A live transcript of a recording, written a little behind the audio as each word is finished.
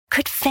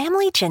Could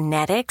family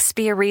genetics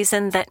be a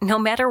reason that no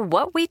matter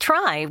what we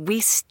try, we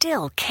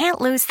still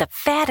can't lose the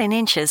fat and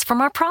inches from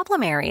our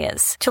problem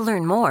areas? To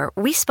learn more,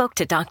 we spoke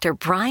to Dr.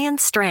 Brian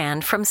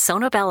Strand from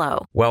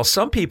Sonobello. While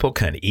some people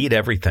can eat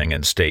everything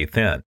and stay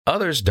thin,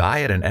 others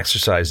diet and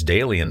exercise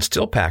daily and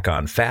still pack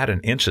on fat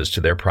and inches to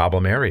their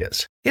problem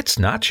areas. It's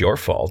not your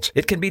fault.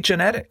 It can be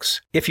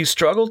genetics. If you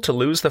struggle to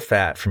lose the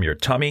fat from your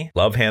tummy,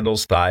 love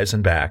handles, thighs,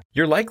 and back,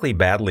 you're likely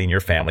battling your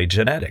family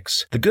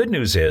genetics. The good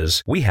news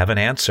is we have an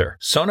answer.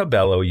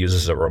 Sonobello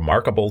uses a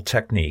remarkable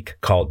technique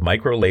called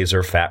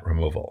microlaser fat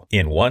removal.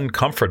 In one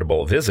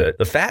comfortable visit,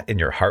 the fat in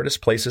your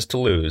hardest places to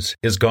lose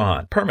is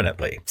gone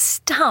permanently.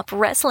 Stop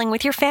wrestling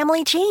with your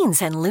family genes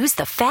and lose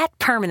the fat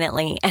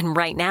permanently. And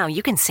right now,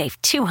 you can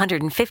save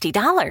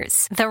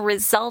 $250. The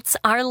results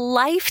are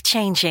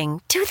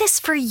life-changing. Do this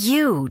for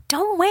you.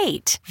 Don't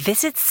wait.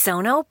 Visit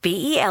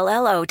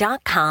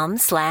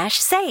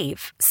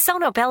sonobello.com/save.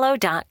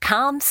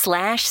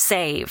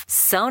 sonobello.com/save.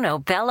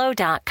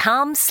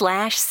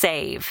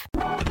 sonobello.com/save.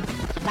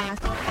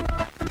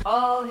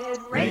 All Hit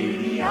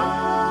Radio.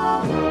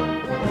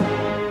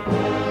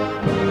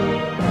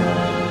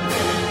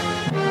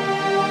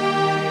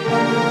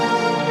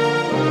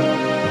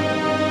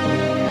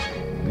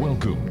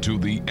 Welcome to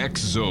the X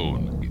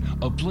Zone,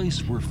 a place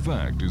where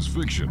fact is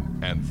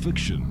fiction and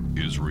fiction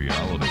is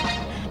reality.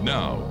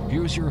 Now,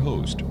 here's your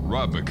host,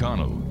 Rob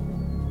McConnell.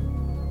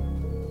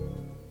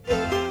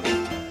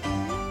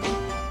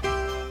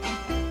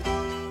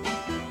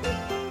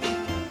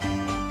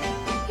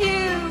 You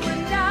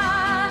and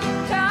I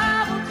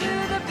travel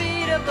to the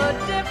beat of a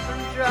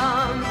different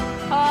drum.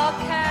 Oh,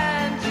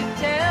 can't you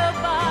tell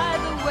by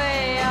the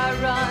way I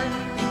run?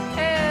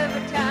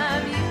 Every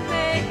time you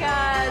make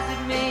eyes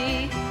at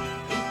me,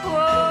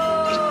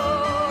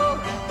 whoa,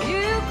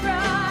 you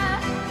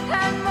cry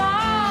and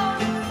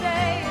moan and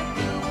say it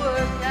will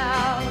work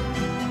out.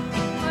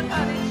 But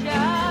honey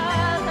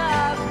child,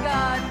 I've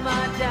got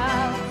my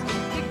doubts.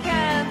 You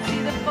can't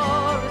see the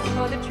forest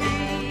for the trees.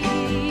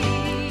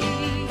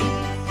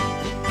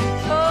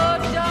 Oh,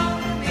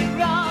 don't get me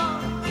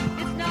wrong,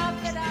 it's not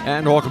that I...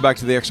 And welcome back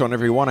to the X Zone,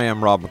 everyone. I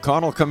am Rob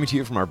McConnell, coming to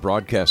you from our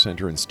broadcast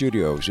center and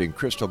studios in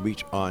Crystal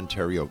Beach,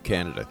 Ontario,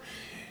 Canada.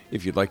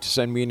 If you'd like to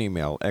send me an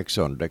email,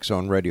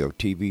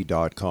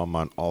 xzone@xzoneradiotv.com,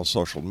 on all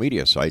social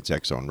media sites,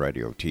 Xzone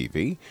Radio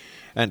TV.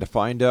 And to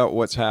find out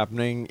what's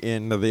happening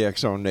in the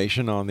X Zone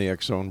Nation on the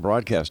X Zone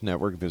Broadcast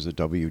Network, visit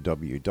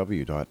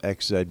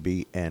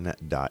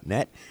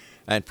www.xzbn.net.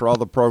 And for all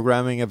the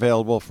programming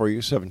available for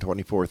you,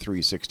 724,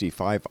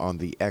 365 on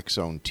the X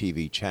Zone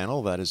TV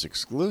channel, that is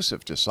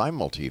exclusive to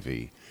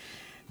SimulTV.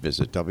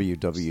 Visit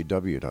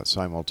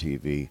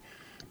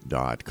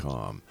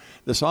www.simultv.com.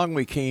 The song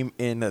we came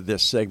in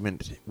this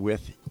segment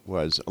with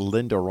was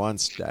Linda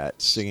Ronstadt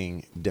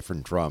singing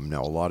Different Drum.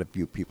 Now, a lot of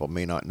you people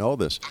may not know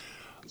this,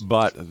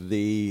 but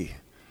the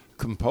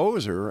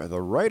composer,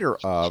 the writer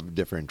of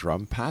Different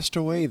Drum, passed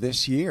away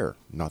this year,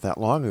 not that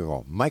long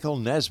ago, Michael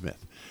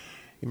Nesmith.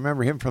 You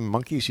remember him from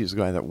Monkees? He's the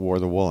guy that wore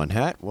the woolen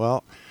hat.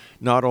 Well,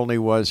 not only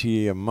was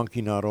he a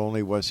monkey, not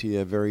only was he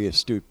a very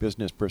astute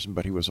business person,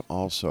 but he was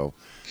also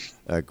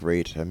a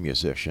great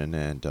musician,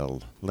 and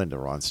Linda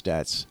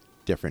Ronstadt's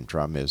Different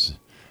Drum is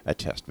a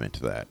testament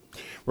to that.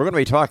 We're going to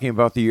be talking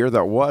about the year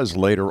that was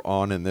later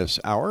on in this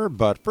hour,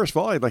 but first of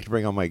all, I'd like to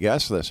bring on my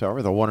guest this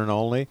hour, the one and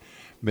only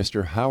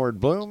Mr.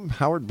 Howard Bloom,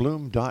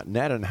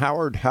 howardbloom.net. And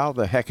Howard, how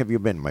the heck have you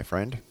been, my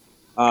friend?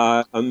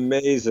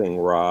 Amazing,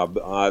 Rob.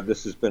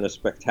 This has been a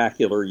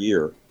spectacular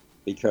year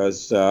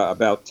because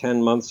about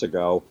 10 months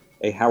ago,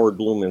 a Howard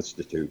Bloom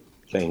Institute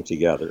came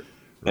together.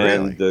 Really?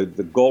 And the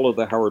goal of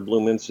the Howard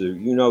Bloom Institute,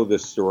 you know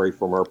this story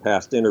from our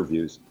past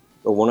interviews,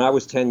 but when I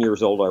was 10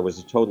 years old, I was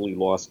a totally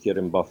lost kid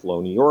in Buffalo,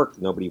 New York.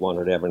 Nobody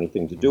wanted to have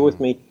anything to do with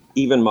me,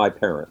 even my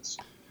parents.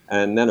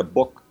 And then a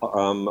book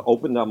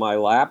opened on my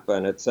lap,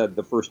 and it said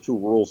the first two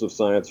rules of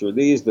science are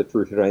these: the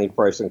truth at any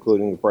price,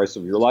 including the price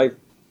of your life.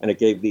 And it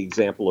gave the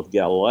example of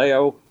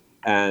Galileo,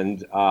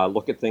 and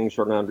look at things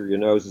right under your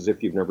nose as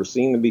if you've never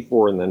seen them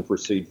before, and then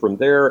proceed from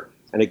there.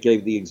 And it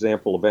gave the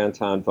example of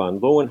Anton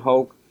von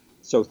Leeuwenhoek.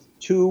 So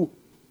two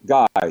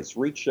guys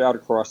reached out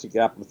across a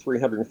gap of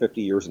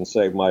 350 years and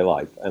saved my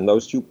life. And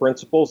those two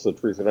principles, the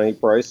truth at any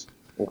price,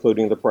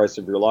 including the price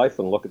of your life,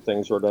 and look at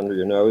things right under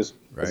your nose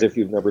as if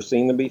you've never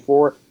seen them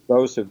before,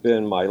 those have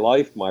been my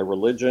life, my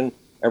religion,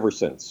 ever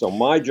since. So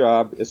my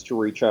job is to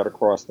reach out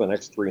across the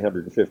next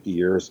 350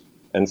 years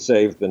and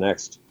save the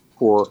next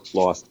poor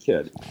lost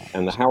kid.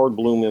 And the Howard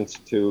Bloom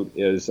Institute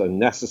is a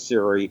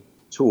necessary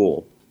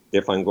tool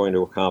if I'm going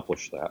to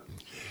accomplish that.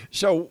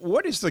 So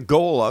what is the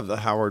goal of the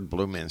Howard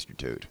Bloom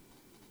Institute?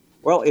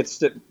 Well,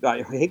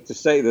 I hate to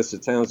say this,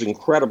 it sounds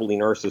incredibly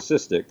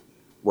narcissistic,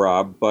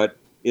 Rob, but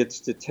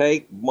it's to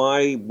take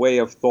my way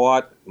of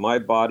thought, my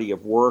body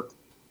of work,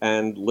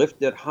 and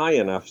lift it high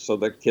enough so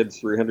that kids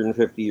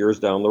 350 years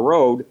down the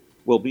road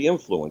will be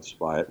influenced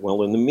by it.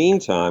 Well, in the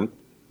meantime,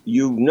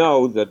 you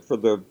know that for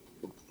the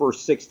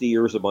first 60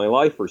 years of my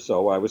life or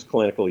so, I was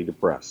clinically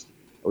depressed.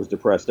 I was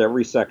depressed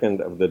every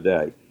second of the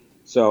day.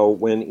 So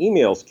when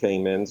emails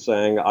came in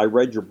saying, I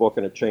read your book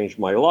and it changed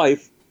my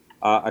life,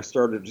 I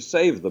started to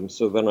save them.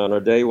 So then on a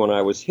day when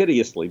I was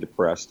hideously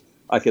depressed,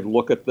 I could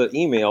look at the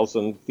emails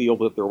and feel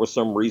that there was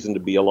some reason to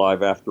be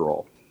alive after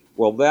all.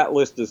 Well, that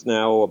list is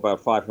now about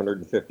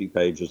 550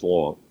 pages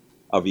long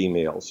of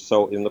emails.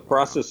 So in the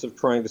process of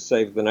trying to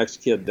save the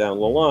next kid down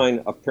the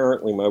line,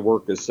 apparently my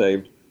work has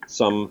saved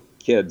some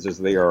kids as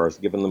they are, has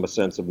given them a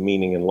sense of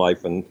meaning in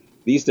life. And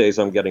these days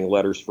I'm getting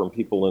letters from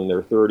people in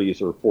their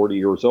 30s or 40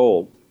 years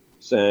old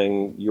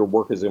saying, your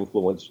work has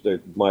influenced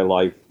my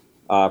life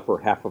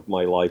for half of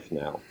my life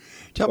now.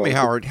 Tell me,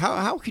 Howard,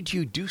 how could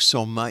you do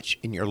so much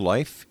in your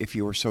life if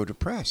you were so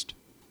depressed?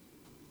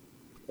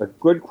 A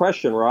good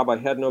question, Rob. I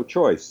had no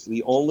choice.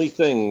 The only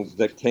thing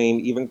that came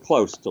even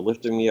close to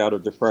lifting me out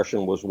of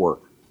depression was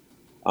work.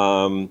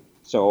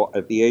 So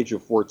at the age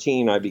of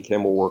 14, I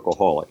became a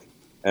workaholic.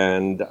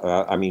 And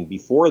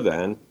before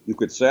then, you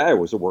could say I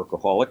was a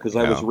workaholic because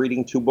I was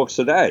reading 2 books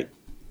a day,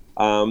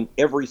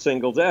 every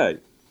single day.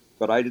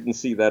 But I didn't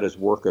see that as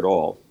work at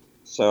all.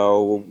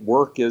 So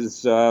work can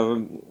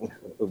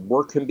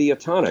be a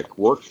tonic.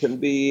 Work can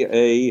be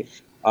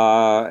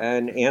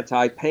an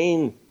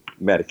anti-pain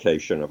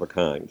medication of a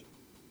kind.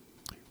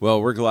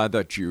 Well, we're glad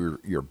that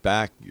you're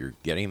back. You're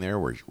getting there.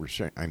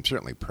 I'm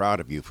certainly proud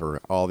of you for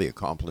all the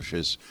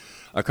accomplishments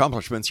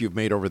you've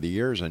made over the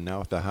years, and now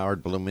at the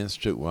Howard Bloom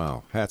Institute.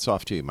 Wow, hats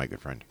off to you, my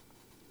good friend.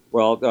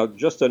 Well,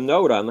 just a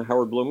note on the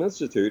Howard Bloom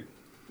Institute.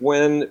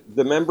 When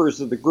the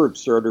members of the group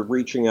started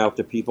reaching out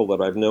to people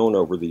that I've known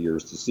over the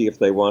years to see if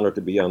they wanted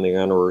to be on the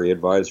honorary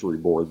advisory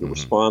board, the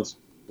response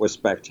was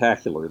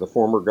spectacular. The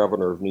former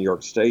governor of New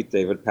York State,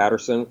 David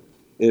Paterson,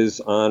 is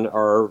on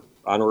our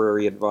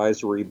honorary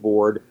advisory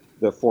board.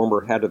 The former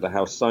head of the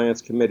House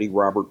Science Committee,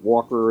 Robert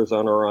Walker, is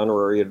on our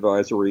honorary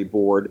advisory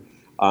board.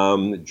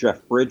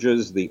 Jeff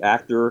Bridges, the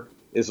actor,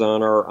 is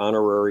on our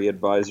honorary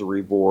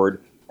advisory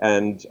board.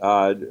 And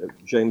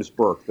James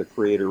Burke, the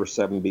creator of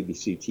 7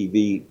 BBC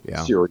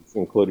TV series,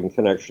 including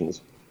Connections.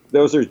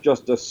 Those are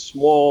just a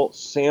small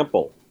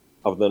sample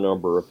of the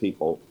number of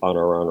people on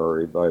our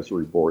honorary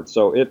advisory board.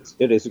 So it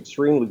is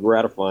extremely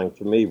gratifying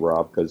to me,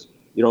 Rob, because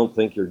you don't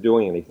think you're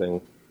doing anything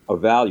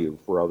of value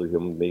for other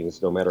human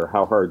beings, no matter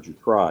how hard you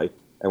try.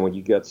 And when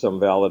you get some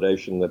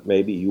validation that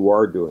maybe you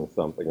are doing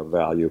something of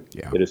value,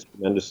 it is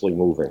tremendously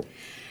moving.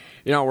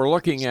 You know, we're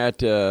looking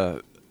at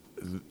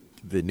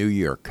the new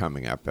year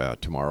coming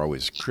up. Tomorrow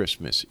is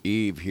Christmas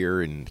Eve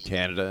here in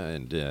Canada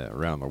and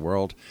around the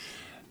world.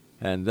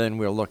 And then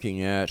we're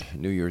looking at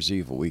New Year's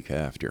Eve a week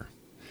after.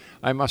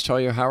 I must tell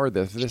you, Howard,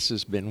 that this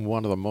has been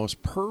one of the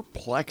most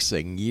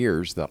perplexing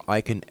years that I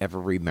can ever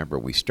remember.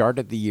 We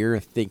started the year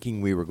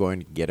thinking we were going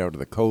to get out of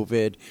the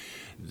COVID.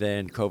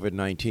 Then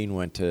COVID-19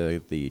 went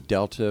to the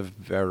Delta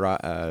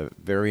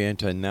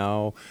variant, and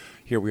now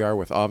here we are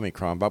with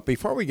Omicron. But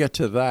before we get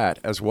to that,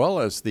 as well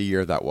as the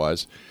year that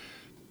was,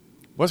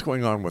 what's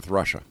going on with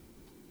Russia?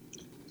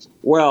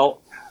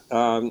 Well,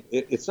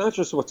 it's not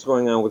just what's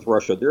going on with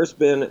Russia. There's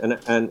been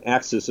an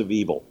axis of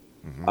evil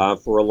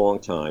for a long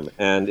time,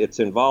 and it's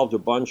involved a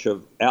bunch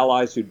of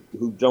allies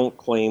who don't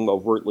claim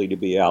overtly to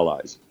be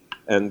allies.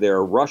 And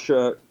they're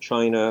Russia,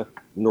 China,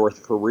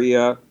 North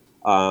Korea,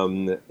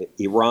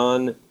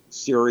 Iran,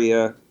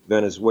 Syria,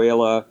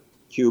 Venezuela,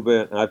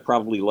 Cuba, and I've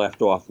probably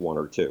left off one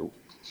or two.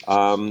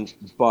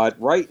 But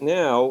right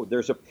now,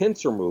 there's a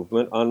pincer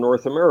movement on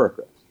North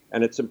America.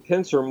 And it's a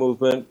pincer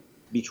movement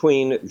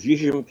between Xi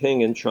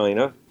Jinping in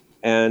China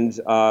and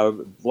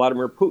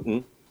Vladimir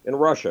Putin in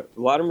Russia.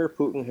 Vladimir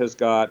Putin has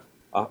got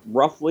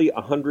roughly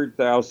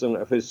 100,000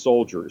 of his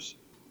soldiers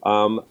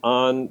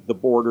on the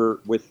border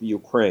with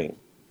Ukraine.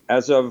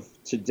 As of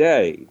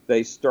today,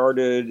 they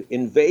started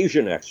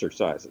invasion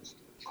exercises,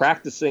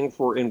 practicing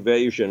for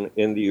invasion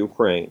in the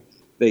Ukraine.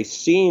 They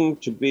seem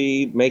to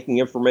be making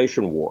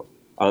information war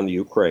on the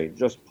Ukraine,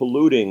 just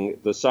polluting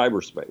the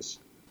cyberspace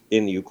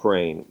in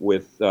Ukraine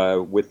with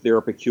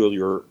their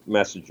peculiar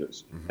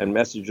messages and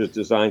messages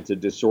designed to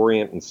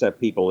disorient and set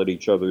people at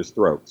each other's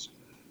throats.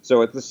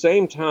 So at the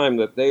same time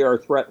that they are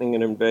threatening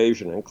an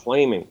invasion and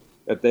claiming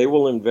that they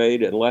will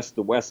invade unless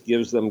the West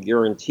gives them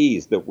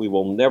guarantees that we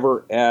will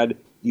never add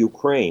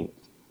Ukraine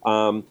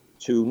to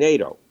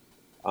NATO,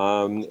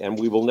 and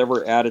we will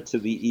never add it to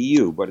the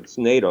EU, but it's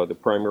NATO that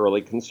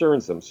primarily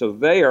concerns them. So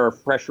they are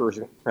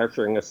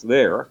pressuring us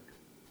there,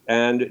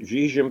 and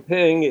Xi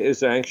Jinping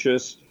is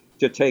anxious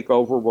to take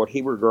over what he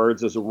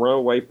regards as a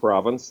runaway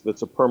province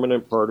that's a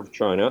permanent part of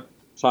China,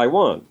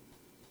 Taiwan.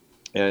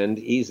 And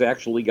he's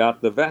actually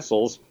got the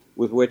vessels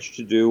with which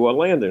to do a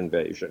land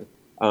invasion.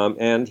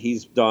 And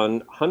he's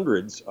done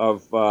hundreds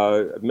of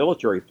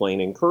military plane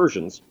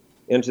incursions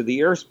into the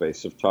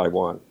airspace of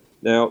Taiwan.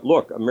 Now,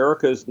 look,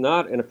 America is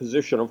not in a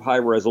position of high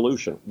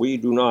resolution. We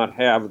do not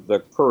have the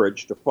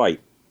courage to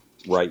fight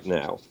right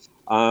now.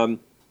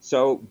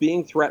 So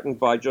being threatened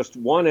by just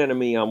one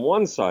enemy on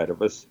one side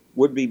of us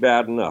would be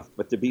bad enough.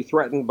 But to be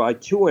threatened by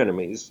two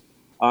enemies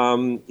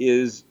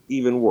is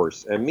even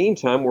worse. And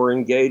meantime, we're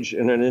engaged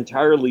in an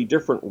entirely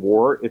different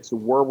war. It's a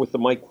war with the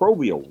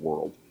microbial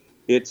world.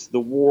 It's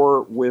the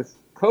war with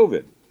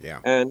COVID. Yeah.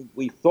 And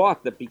we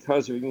thought that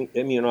because of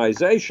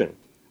immunization,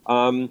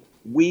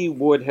 we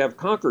would have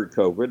conquered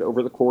COVID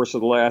over the course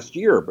of the last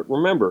year. But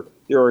remember,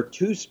 there are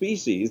two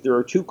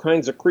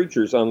kinds of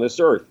creatures on this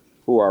earth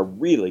who are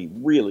really,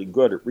 really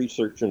good at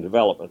research and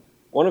development.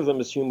 One of them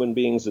is human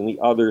beings, and the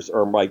others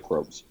are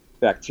microbes,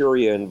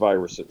 bacteria and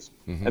viruses.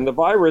 Mm-hmm. And the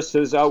virus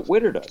has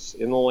outwitted us.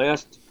 In the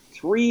last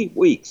 3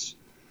 weeks,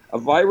 a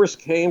virus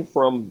came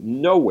from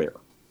nowhere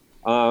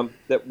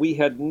that we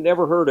had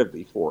never heard of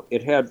before.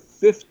 It had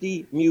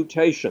 50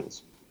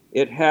 mutations.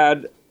 It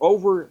had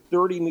over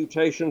 30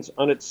 mutations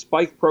on its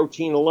spike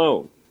protein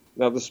alone.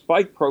 Now, the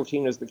spike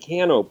protein is the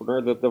can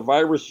opener that the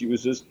virus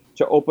uses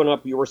to open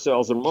up your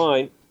cells and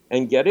mine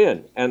and get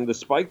in. And the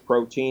spike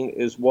protein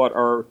is what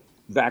our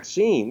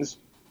vaccines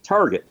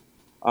target.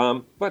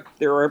 But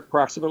there are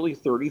approximately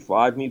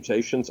 35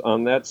 mutations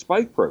on that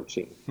spike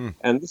protein.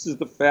 And this is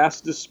the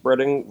fastest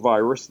spreading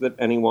virus that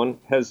anyone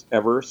has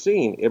ever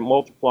seen. It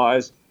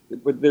multiplies.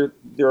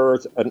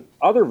 There's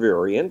another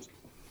variant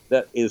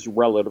that is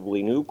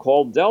relatively new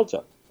called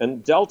Delta.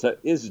 And Delta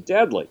is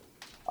deadly.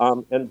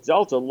 And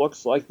Delta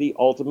looks like the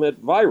ultimate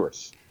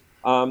virus.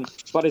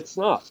 But it's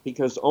not,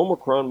 because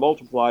Omicron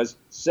multiplies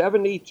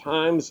 70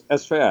 times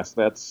as fast.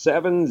 That's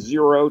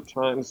 70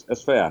 times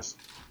as fast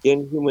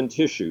in human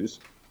tissues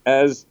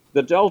as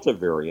the Delta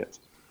variant.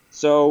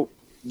 So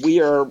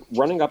we are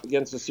running up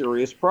against a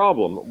serious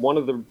problem.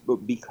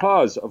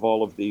 Because of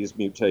all of these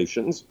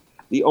mutations,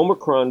 the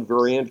Omicron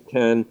variant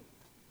can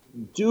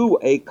do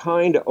a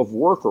kind of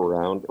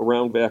workaround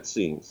around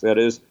vaccines. That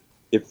is,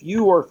 if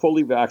you are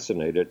fully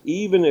vaccinated,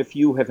 even if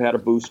you have had a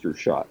booster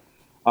shot,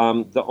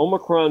 the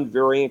Omicron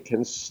variant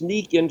can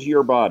sneak into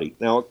your body.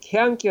 Now, it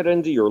can't get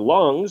into your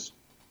lungs,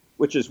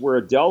 which is where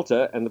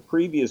Delta and the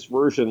previous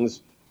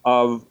versions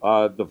of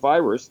the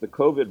virus, the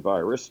COVID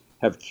virus,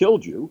 have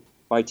killed you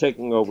by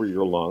taking over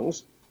your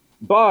lungs.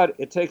 But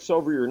it takes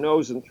over your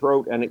nose and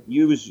throat, and it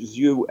uses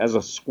you as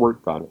a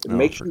squirt gun. It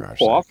makes you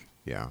cough.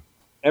 Yeah.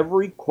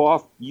 Every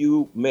cough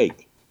you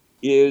make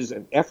is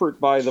an effort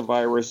by the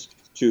virus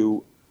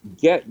to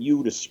get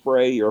you to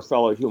spray your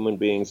fellow human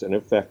beings and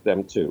infect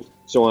them too.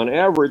 So on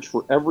average,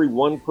 for every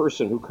one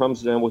person who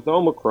comes down with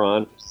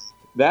Omicron,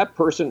 that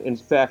person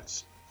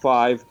infects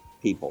 5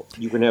 people.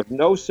 You can have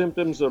no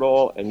symptoms at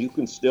all, and you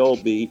can still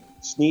be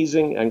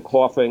sneezing and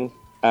coughing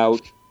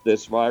out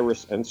this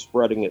virus and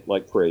spreading it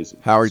like crazy.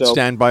 Howard,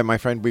 stand by, my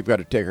friend. We've got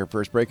to take our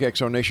first break.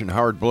 Exonation,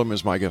 Howard Bloom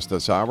is my guest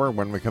this hour.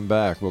 When we come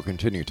back, we'll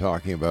continue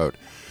talking about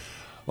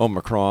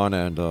Omicron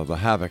and the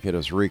havoc it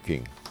is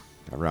wreaking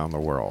around the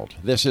world.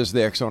 This is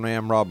the X-Zone. I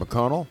am Rob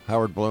McConnell.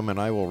 Howard Bloom and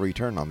I will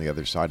return on the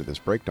other side of this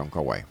break. Don't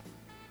go away.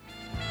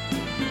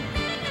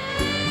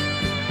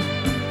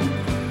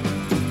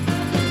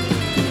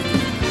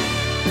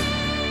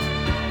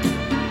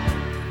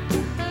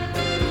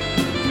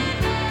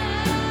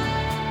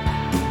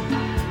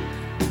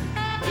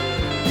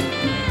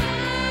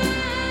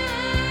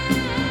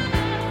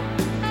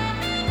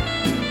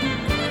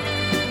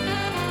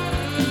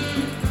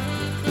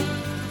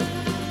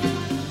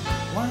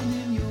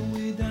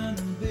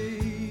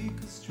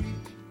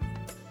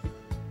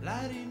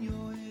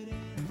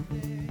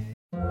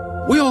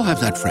 We all have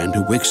that friend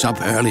who wakes up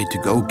early to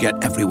go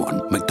get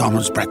everyone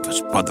McDonald's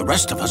breakfast, while the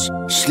rest of us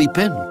sleep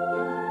in.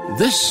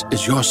 This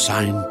is your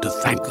sign to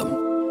thank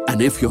them.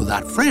 And if you're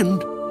that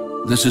friend,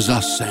 this is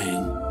us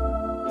saying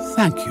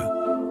thank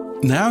you.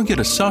 Now get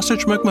a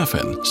sausage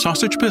McMuffin,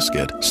 sausage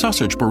biscuit,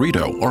 sausage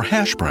burrito, or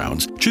hash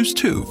browns. Choose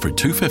 2 for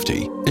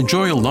 $2.50.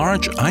 Enjoy a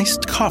large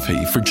iced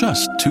coffee for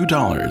just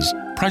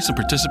 $2. Price and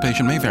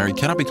participation may vary.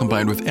 Cannot be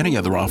combined with any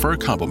other offer or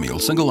combo meal.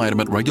 Single item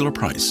at regular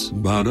price.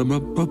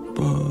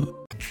 Ba-da-ba-ba-ba.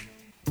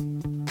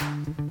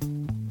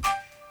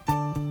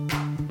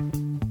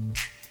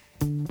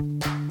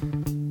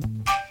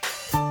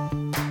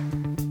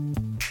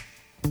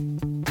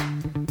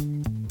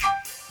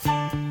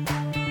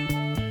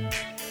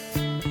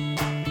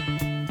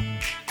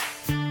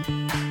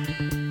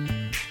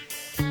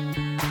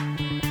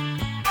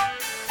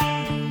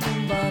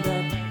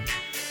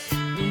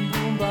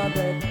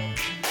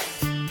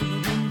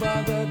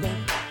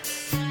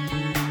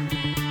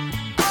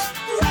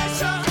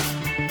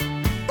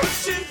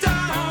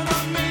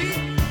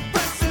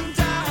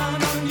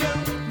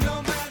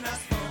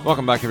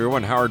 Welcome back,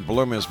 everyone. Howard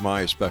Bloom is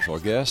my special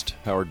guest,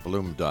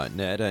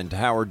 howardbloom.net. And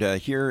Howard,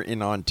 here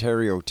in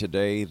Ontario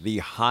today, the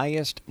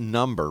highest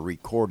number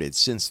recorded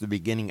since the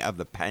beginning of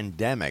the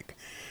pandemic,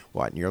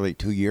 nearly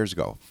 2 years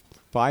ago,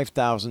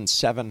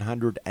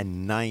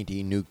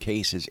 5,790 new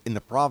cases in the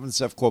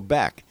province of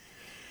Quebec.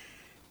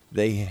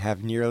 They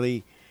have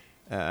nearly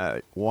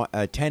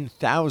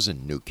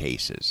 10,000 new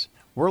cases.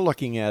 We're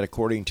looking at,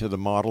 according to the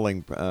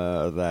modeling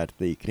that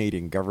the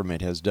Canadian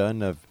government has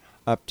done, of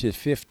up to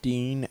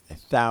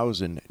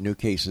 15,000 new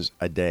cases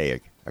a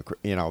day.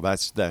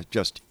 That's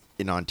just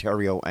in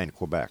Ontario and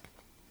Quebec.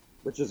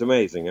 Which is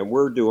amazing. And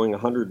we're doing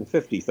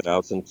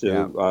 150,000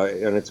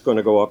 and it's going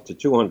to go up to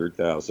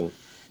 200,000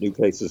 new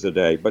cases a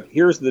day. But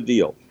here's the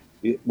deal.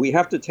 We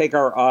have to take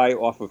our eye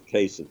off of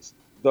cases.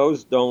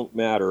 those don't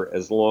matter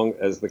as long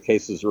as the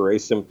cases are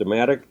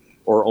asymptomatic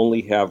or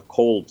only have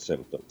cold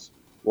symptoms.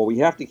 What we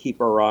have to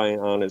keep our eye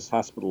on is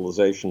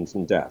hospitalizations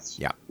and deaths.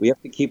 Yeah. We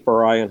have to keep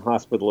our eye on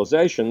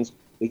hospitalizations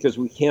because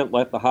we can't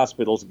let the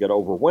hospitals get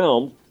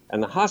overwhelmed,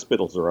 and the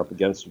hospitals are up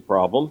against a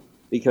problem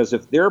because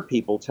if their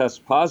people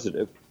test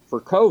positive for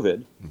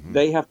COVID,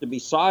 they have to be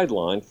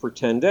sidelined for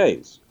 10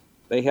 days.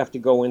 They have to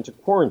go into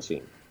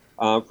quarantine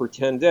for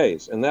 10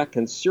 days, and that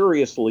can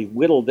seriously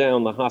whittle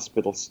down the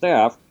hospital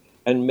staff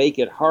and make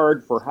it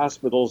hard for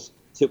hospitals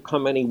to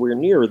come anywhere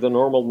near the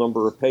normal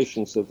number of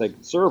patients that they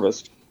can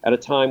service at a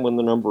time when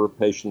the number of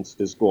patients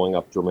is going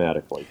up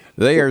dramatically.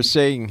 They are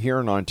saying here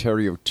in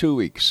Ontario 2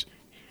 weeks.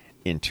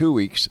 In 2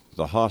 weeks,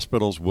 the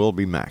hospitals will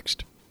be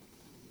maxed.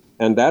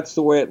 And that's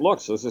the way it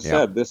looks. As I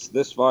said,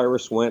 this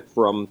virus went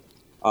from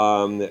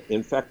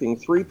infecting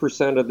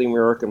 3% of the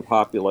American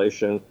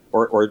population,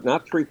 or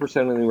not 3%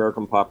 of the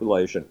American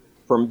population,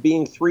 from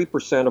being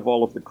 3% of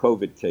all of the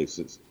COVID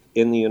cases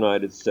in the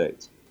United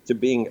States to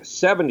being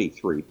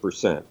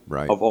 73%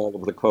 of all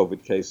of the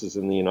COVID cases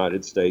in the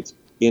United States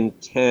in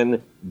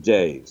 10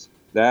 days.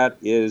 That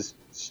is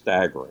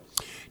staggering.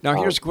 Now,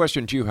 here's a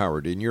question to you,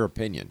 Howard. In your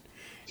opinion,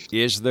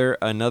 is there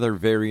another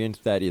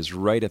variant that is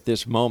right at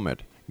this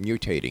moment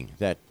mutating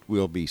that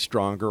will be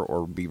stronger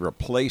or be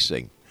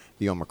replacing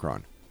the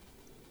Omicron?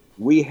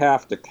 We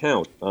have to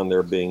count on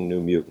there being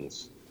new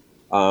mutants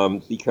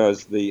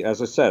because,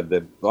 as I said,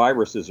 the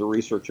virus is a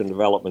research and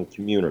development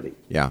community.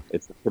 Yeah.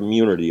 It's a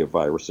community of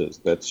viruses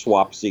that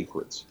swap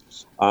secrets.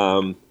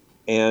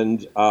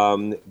 And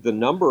the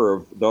number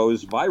of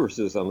those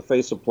viruses on the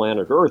face of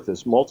planet Earth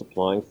is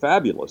multiplying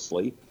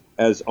fabulously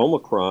as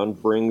Omicron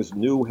brings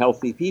new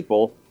healthy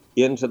people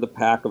into the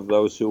pack of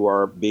those who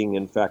are being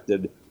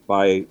infected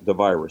by the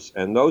virus.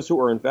 And those who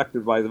are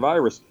infected by the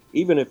virus,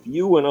 even if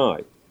you and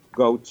I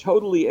go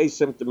totally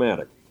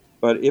asymptomatic,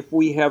 but if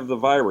we have the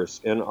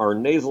virus in our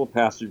nasal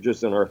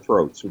passages and our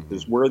throats, which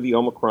is where the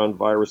Omicron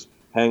virus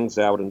hangs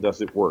out and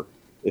does its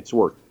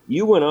work,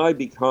 you and I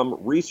become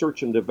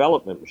research and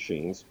development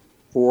machines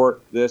for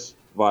this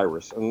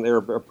virus. And there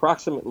are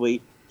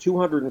approximately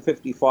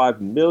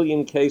 255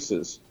 million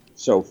cases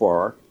so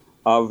far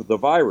of the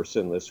virus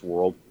in this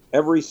world.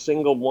 Every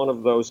single one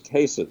of those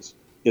cases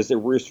is a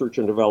research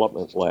and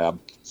development lab.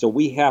 So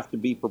we have to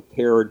be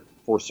prepared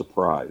for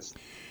surprise.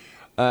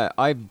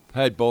 I've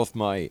had both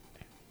my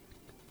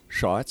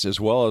shots as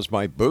well as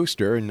my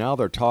booster, and now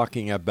they're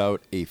talking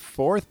about a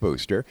fourth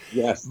booster.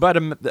 Yes. But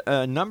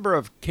a number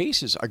of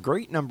cases, a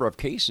great number of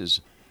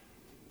cases,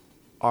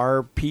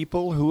 are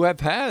people who have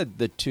had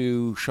the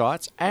 2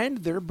 shots and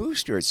their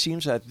booster. It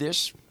seems that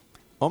this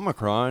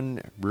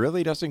Omicron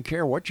really doesn't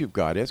care what you've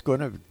got. It's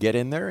going to get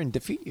in there and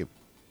defeat you.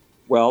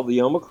 Well,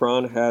 the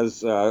Omicron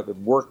has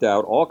worked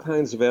out all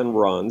kinds of end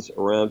runs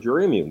around your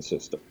immune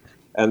system.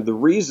 And the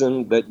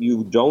reason that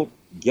you don't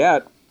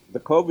get the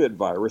COVID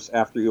virus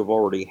after you've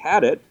already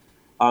had it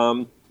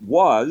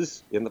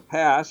was, in the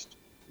past,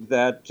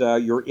 that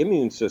your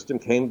immune system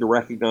came to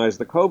recognize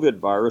the COVID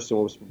virus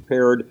and was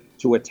prepared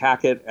to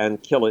attack it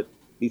and kill it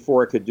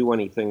before it could do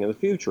anything in the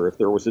future if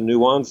there was a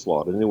new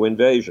onslaught, a new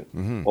invasion.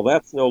 Well,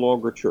 that's no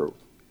longer true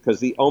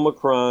because the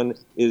Omicron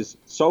is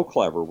so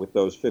clever with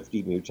those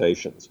 50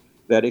 mutations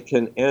that it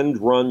can end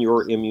run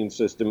your immune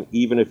system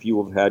even if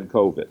you have had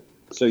COVID.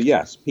 So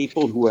yes,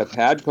 people who have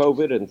had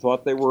COVID and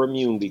thought they were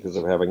immune because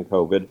of having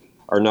COVID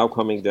are now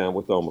coming down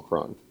with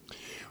Omicron.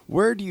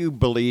 Where do you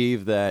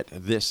believe that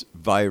this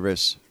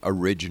virus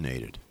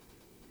originated?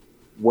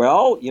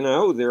 Well,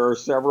 there are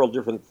several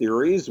different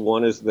theories.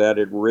 One is that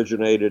it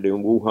originated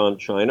in Wuhan,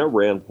 China.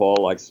 Rand Paul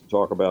likes to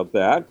talk about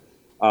that.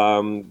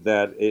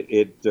 That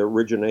it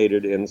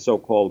originated in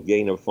so-called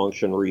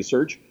gain-of-function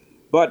research.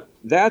 But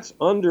that's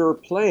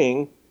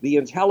underplaying the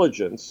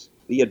intelligence,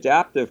 the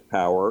adaptive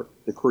power,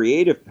 the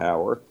creative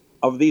power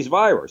of these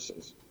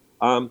viruses.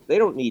 They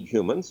don't need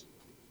humans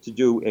to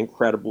do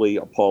incredibly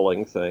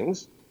appalling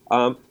things.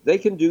 They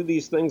can do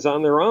these things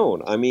on their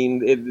own. I mean,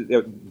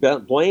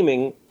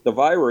 blaming the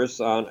virus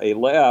on a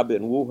lab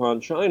in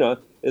Wuhan, China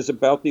is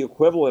about the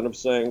equivalent of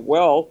saying,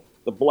 well,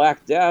 the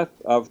Black Death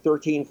of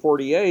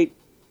 1348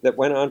 that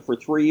went on for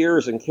 3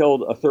 years and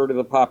killed a third of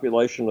the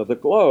population of the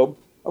globe,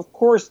 of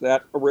course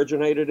that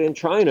originated in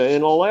China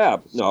in a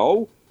lab.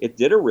 No, it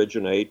did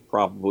originate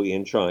probably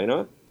in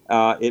China.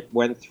 It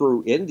went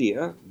through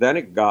India. Then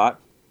it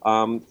got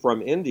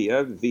from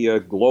India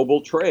via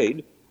global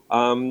trade.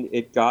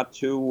 It got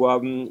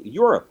to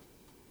Europe.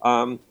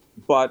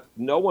 But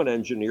no one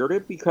engineered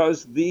it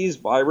because these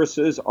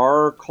viruses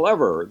are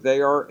clever. They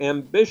are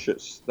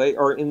ambitious. They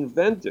are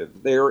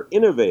inventive. They are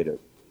innovative.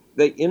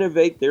 They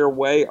innovate their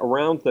way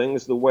around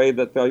things the way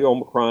that the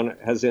Omicron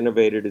has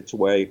innovated its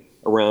way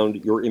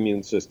around your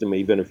immune system,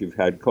 even if you've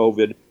had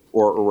COVID,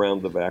 or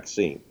around the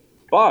vaccine.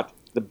 But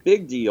the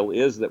big deal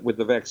is that with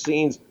the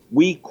vaccines,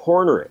 we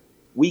corner it.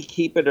 We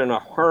keep it in a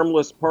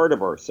harmless part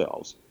of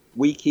ourselves.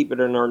 We keep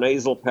it in our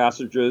nasal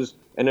passages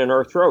and in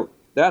our throat.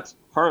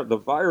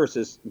 The virus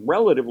is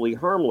relatively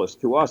harmless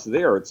to us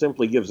there. It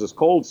simply gives us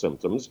cold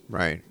symptoms.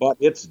 Right. But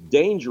it's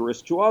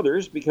dangerous to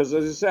others because,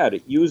 as I said,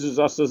 it uses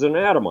us as an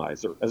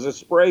atomizer, as a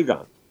spray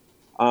gun.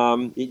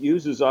 It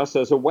uses us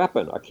as a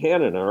weapon, a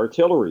cannon, an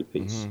artillery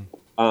piece,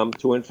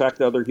 to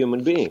infect other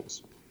human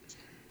beings.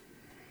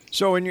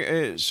 So,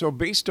 so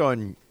based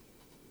on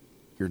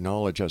your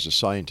knowledge as a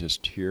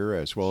scientist here,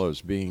 as well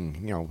as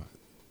being,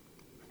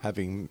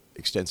 having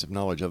extensive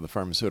knowledge of the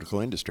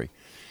pharmaceutical industry,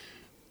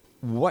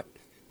 what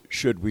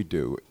should we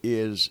do?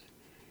 Is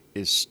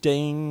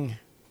staying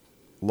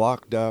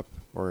locked up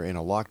or in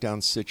a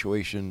lockdown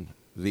situation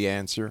the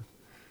answer?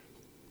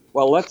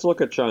 Well, let's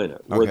look at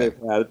China, where they've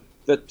had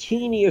the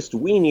teeniest,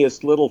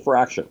 weeniest little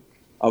fraction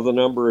of the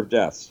number of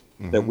deaths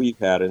that we've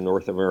had in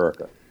North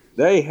America.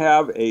 They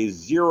have a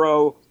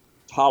zero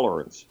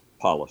tolerance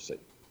policy.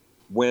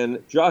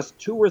 When just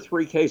 2 or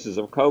 3 cases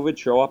of COVID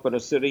show up in a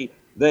city,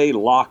 they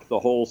lock the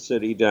whole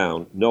city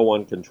down. No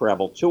one can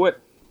travel to it.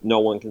 No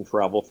one can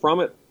travel from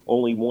it.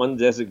 Only one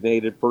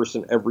designated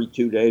person every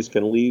 2 days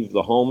can leave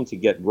the home to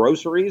get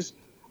groceries.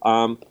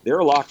 Their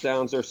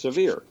lockdowns are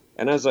severe.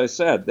 And as I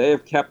said, they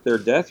have kept their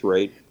death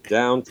rate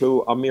down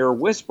to a mere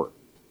whisper,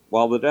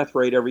 while the death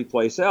rate every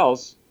place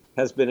else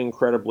has been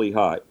incredibly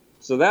high.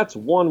 So that's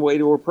one way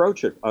to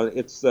approach it.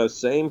 It's the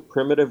same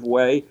primitive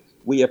way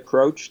we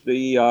approached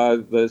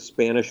the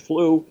Spanish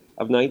flu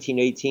of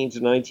 1918 to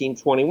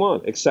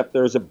 1921, except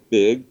there's a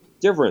big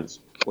difference.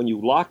 When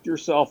you locked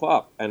yourself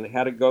up and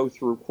had to go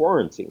through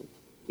quarantine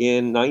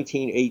in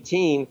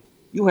 1918,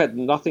 you had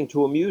nothing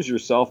to amuse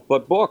yourself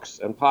but books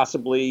and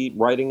possibly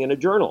writing in a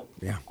journal.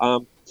 Yeah.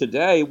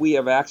 Today, we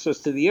have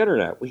access to the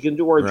internet. We can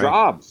do our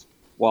jobs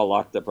while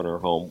locked up in our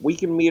home. We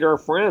can meet our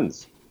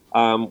friends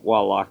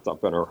while locked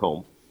up in our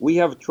home. We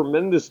have a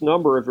tremendous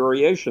number of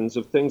variations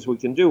of things we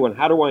can do. And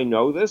how do I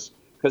know this?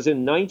 Because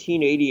in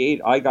 1988,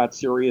 I got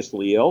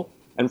seriously ill.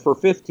 And for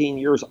 15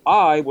 years,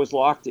 I was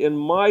locked in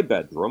my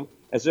bedroom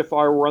as if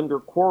I were under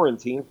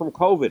quarantine from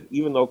COVID,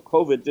 even though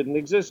COVID didn't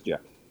exist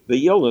yet.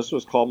 The illness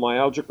was called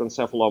myalgic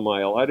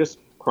encephalomyelitis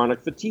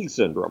chronic fatigue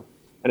syndrome.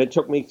 And it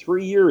took me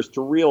 3 years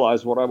to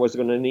realize what I was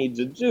going to need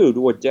to do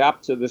to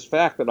adapt to this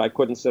fact that I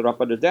couldn't sit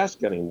up at a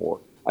desk anymore.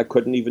 I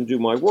couldn't even do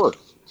my work.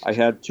 I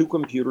had 2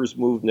 computers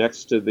moved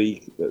next to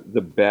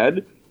the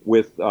bed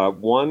with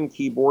one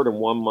keyboard and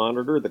one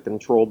monitor that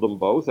controlled them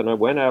both. And I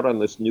went out on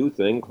this new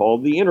thing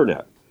called the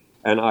internet.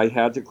 And I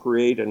had to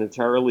create an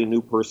entirely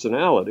new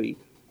personality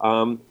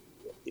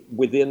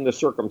within the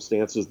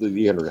circumstances of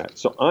the internet.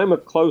 So I'm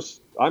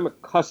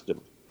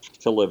accustomed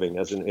to living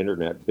as an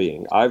internet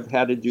being. I've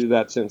had to do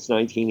that since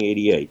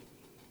 1988.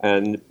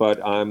 But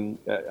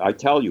I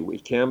tell you,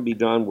 it can be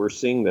done. We're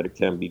seeing that it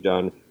can be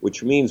done,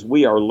 which means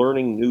we are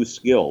learning new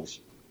skills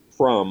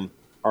from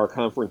our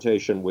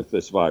confrontation with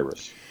this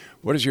virus.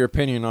 What is your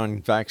opinion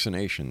on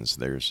vaccinations?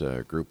 There's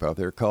a group out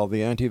there called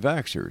the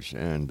anti-vaxxers,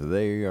 and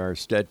they are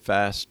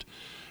steadfast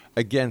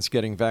against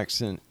getting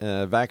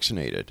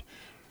vaccinated.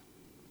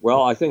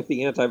 Well, I think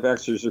the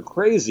anti-vaxxers are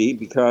crazy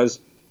because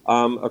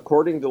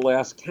according to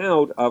last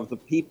count of the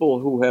people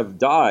who have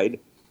died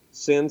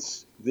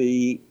since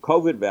the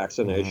COVID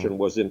vaccination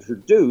was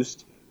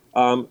introduced,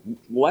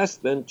 less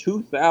than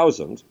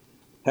 2,000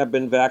 have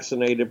been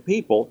vaccinated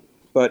people.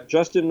 But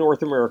just in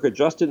North America,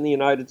 just in the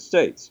United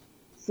States,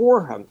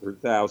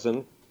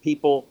 400,000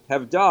 people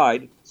have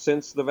died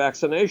since the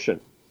vaccination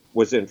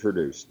was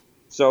introduced.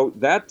 So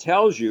that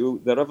tells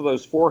you that of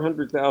those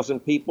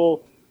 400,000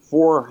 people,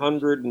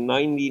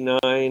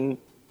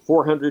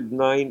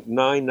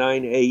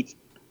 498,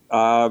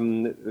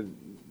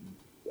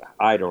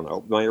 I don't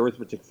know, my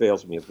arithmetic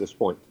fails me at this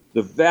point.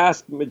 The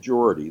vast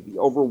majority, the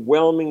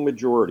overwhelming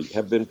majority,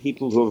 have been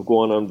people who have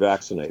gone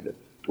unvaccinated,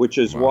 which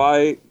is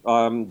why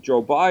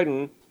Joe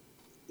Biden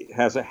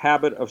has a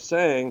habit of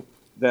saying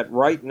that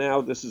right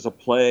now this is a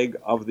plague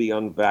of the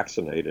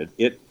unvaccinated.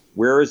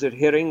 Where is it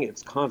hitting?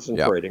 It's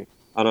concentrating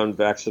on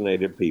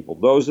unvaccinated people.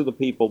 Those are the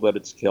people that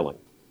it's killing.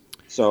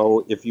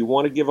 So if you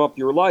want to give up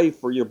your life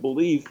for your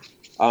belief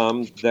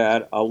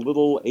that a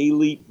little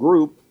elite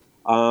group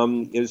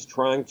is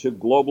trying to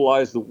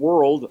globalize the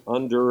world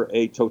under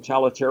a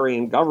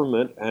totalitarian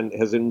government and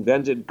has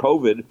invented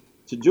COVID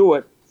to do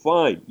it,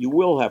 fine. You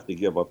will have to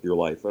give up your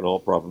life in all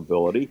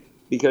probability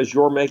because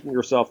you're making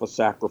yourself a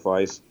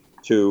sacrifice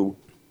to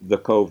the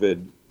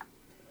COVID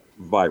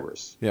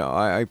virus. Yeah,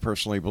 I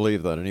personally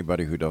believe that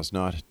anybody who does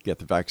not get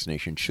the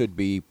vaccination should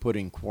be put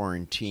in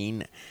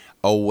quarantine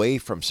away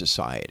from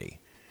society.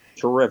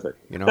 Terrific.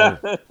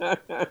 What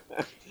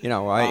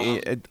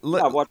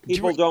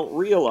people don't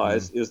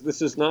realize is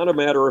this is not a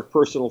matter of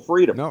personal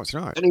freedom. No, it's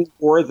not. Any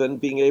more than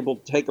being able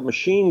to take a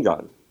machine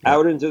gun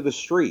out into the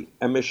street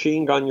and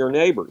machine gun your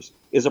neighbors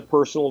is a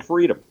personal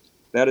freedom.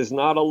 That is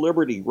not a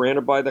liberty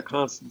granted by the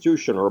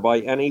Constitution or by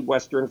any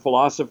Western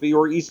philosophy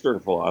or Eastern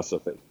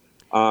philosophy.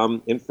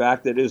 In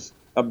fact, it is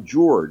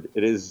abjured.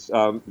 It is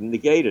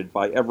negated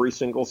by every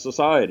single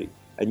society.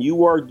 And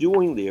you are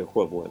doing the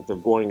equivalent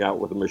of going out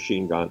with a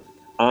machine gun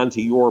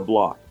onto your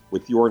block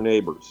with your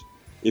neighbors.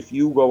 if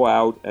you go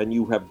out and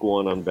you have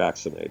gone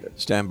unvaccinated.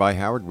 Stand by,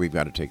 Howard. We've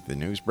got to take the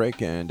news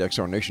break. And X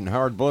Zone Nation,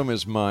 Howard Bloom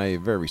is my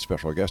very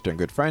special guest and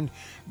good friend.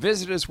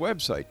 Visit his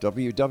website,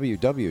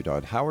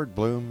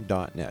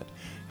 www.howardbloom.net.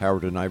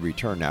 Howard and I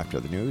return after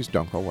the news.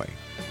 Don't go away.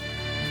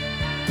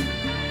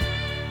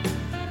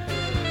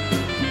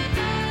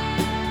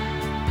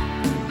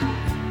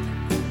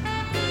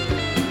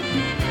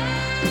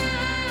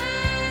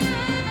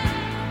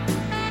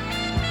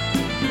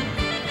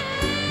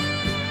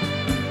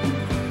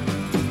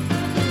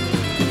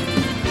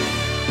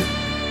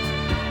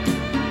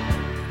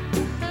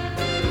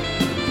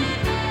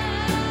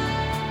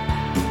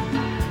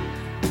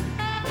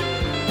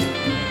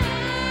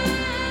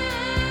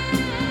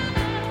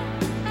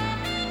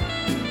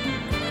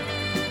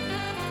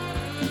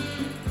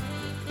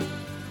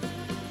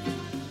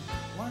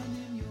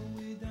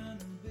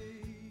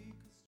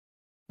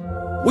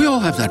 We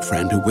all have that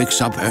friend who wakes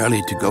up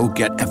early to go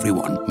get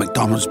everyone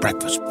McDonald's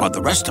breakfast, while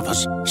the rest of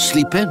us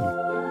sleep in.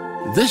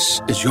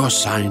 This is your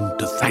sign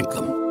to thank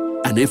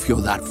them. And if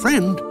you're that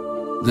friend,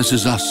 this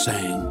is us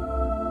saying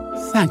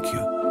thank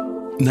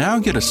you. Now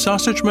get a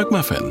sausage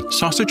McMuffin,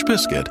 sausage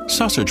biscuit,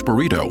 sausage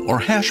burrito, or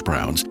hash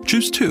browns.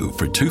 Choose 2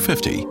 for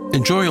 $2.50.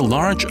 Enjoy a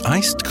large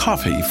iced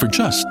coffee for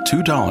just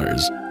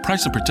 $2.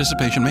 Price and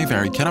participation may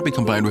vary. Cannot be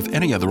combined with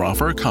any other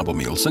offer or combo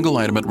meal. Single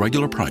item at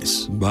regular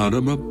price.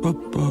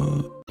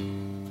 Ba-da-ba-ba-ba.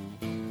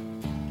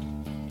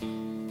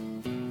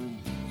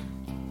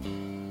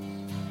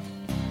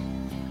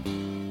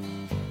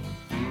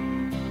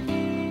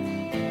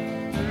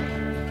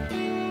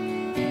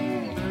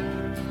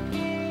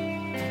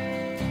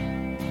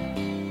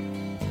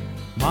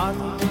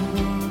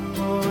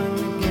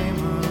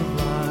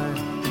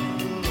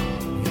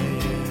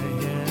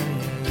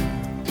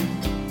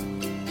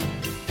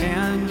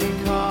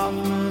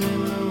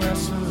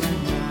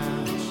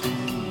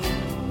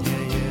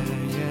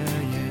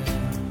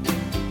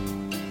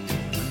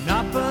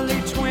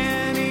 Monopoly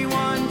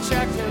 21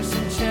 checkers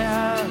and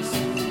chess.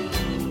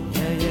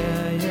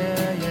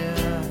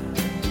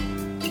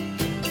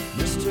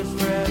 Mr.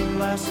 Fred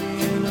Lassie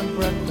in a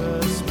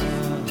breakfast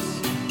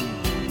mess.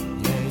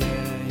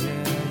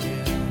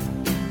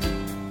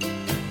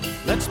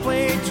 Let's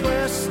play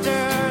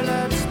Twister,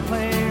 let's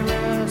play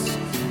Risk.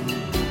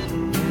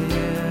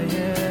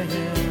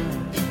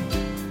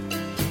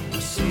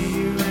 I'll see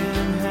you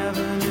in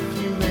heaven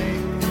if you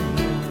make me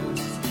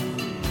miss.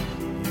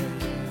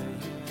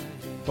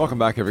 Welcome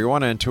back,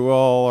 everyone, and to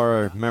all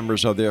our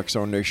members of the X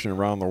Zone Nation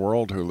around the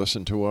world who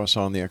listen to us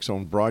on the X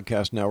Zone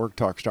Broadcast Network,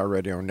 Talkstar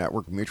Radio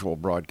Network, Mutual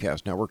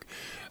Broadcast Network,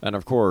 and,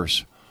 of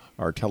course,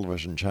 our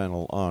television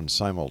channel on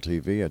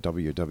SimulTV at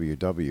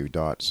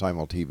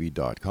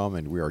www.simultv.com,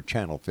 and we are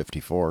Channel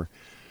 54.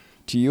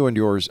 To you and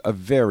yours, a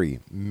very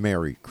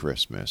Merry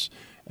Christmas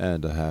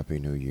and a Happy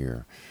New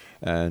Year.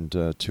 And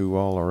to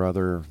all our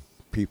other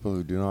people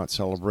who do not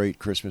celebrate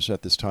Christmas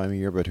at this time of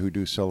year, but who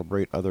do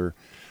celebrate other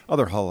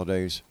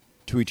holidays,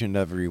 to each and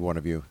every one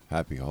of you,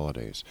 happy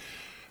holidays.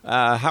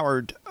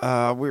 Howard,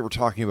 we were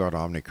talking about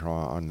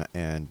Omicron,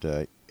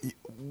 and,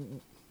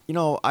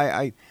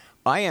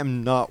 I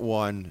am not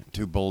one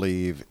to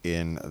believe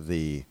in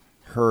the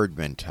herd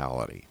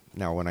mentality.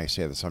 Now, when I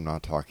say this, I'm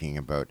not talking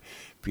about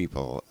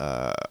people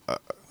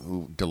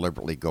who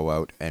deliberately go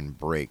out and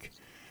break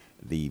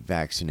the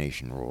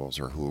vaccination rules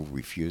or who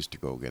refuse to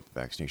go get the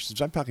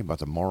vaccinations. I'm talking about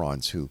the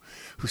morons who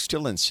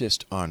still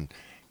insist on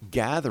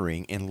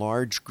gathering in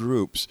large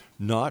groups,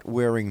 not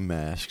wearing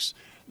masks,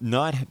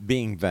 not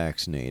being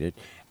vaccinated,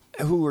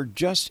 who are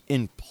just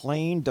in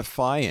plain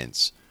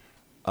defiance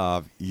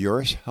of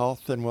your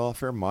health and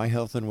welfare, my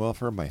health and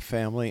welfare, my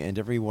family, and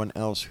everyone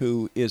else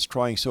who is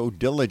trying so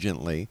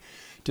diligently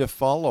to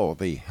follow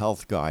the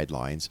health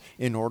guidelines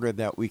in order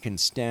that we can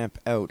stamp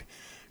out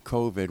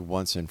COVID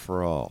once and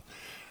for all.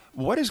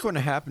 What is going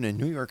to happen in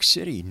New York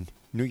City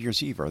New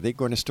Year's Eve? Are they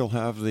going to still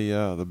have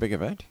the big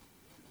event?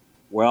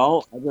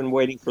 Well, I've been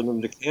waiting for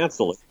them to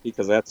cancel it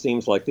because that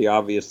seems like the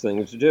obvious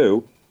thing to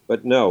do.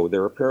 But no,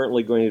 they're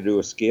apparently going to do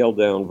a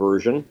scaled-down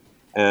version.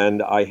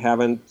 And I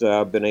haven't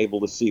been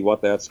able to see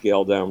what that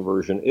scaled-down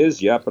version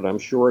is yet, but I'm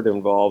sure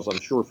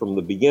from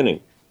the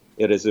beginning,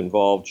 it has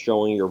involved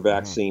showing your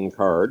vaccine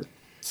card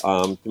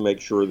to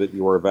make sure that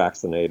you are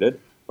vaccinated.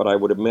 But I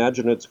would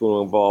imagine it's going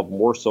to involve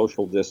more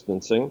social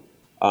distancing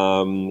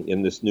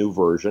in this new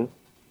version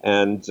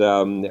and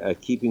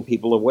keeping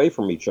people away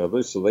from each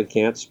other so they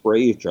can't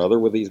spray each other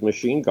with these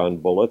machine gun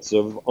bullets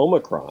of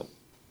Omicron.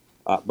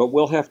 But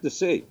we'll have to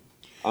see.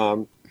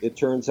 It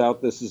turns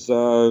out this is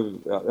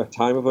a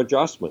time of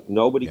adjustment.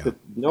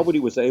 Nobody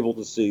was able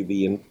to see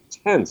the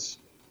intense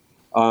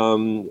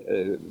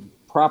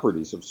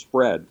properties of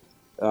spread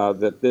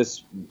that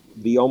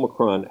the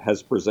Omicron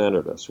has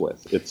presented us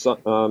with. It's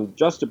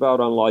just about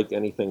unlike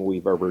anything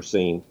we've ever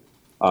seen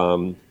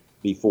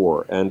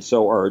before. And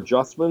so our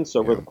adjustments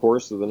over the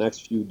course of the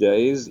next few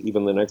days,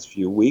 even the next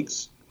few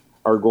weeks,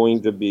 are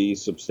going to be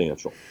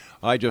substantial.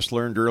 I just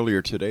learned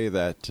earlier today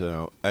that,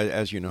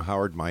 as you know,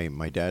 Howard,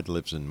 my dad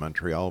lives in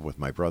Montreal with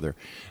my brother,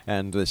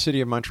 and the city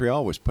of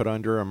Montreal was put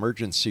under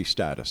emergency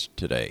status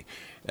today.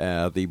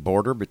 The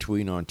border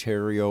between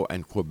Ontario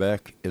and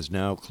Quebec is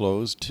now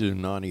closed to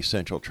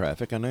non-essential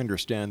traffic, and I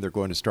understand they're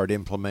going to start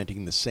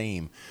implementing the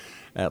same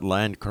at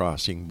land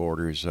crossing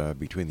borders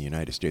between the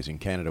United States and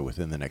Canada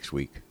within the next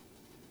week.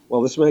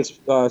 Well, this makes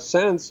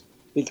sense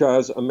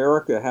because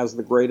America has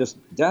the greatest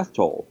death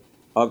toll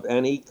of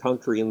any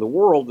country in the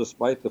world,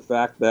 despite the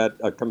fact that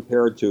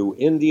compared to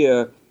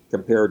India,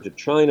 compared to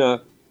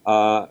China,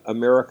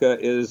 America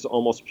is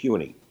almost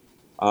puny.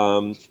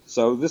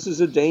 So this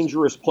is a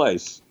dangerous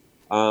place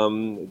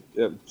to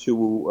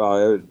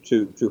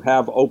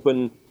have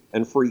open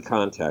and free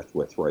contact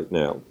with right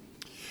now.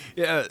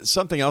 Yeah,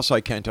 something else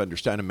I can't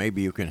understand, and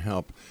maybe you can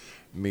help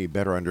me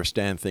better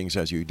understand things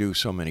as you do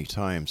so many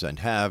times and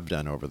have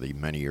done over the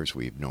many years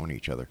we've known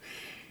each other.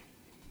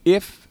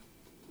 If,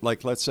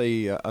 like, let's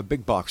say a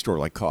big box store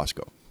like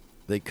Costco,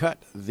 they cut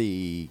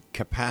the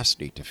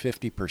capacity to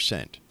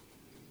 50%,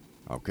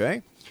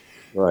 okay?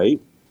 Right.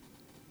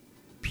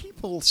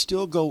 People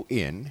still go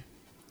in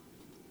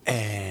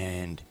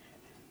and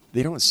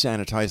they don't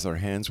sanitize their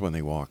hands when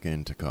they walk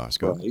into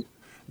Costco. Right.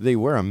 They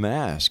wear a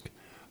mask,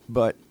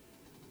 but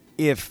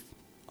if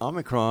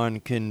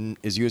Omicron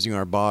is using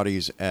our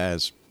bodies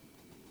as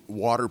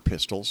water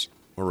pistols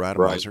or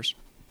atomizers,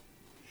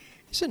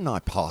 is it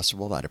not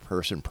possible that a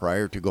person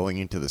prior to going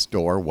into the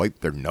store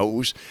wiped their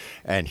nose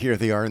and here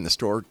they are in the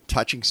store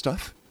touching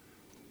stuff?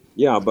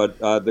 Yeah, but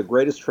the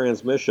greatest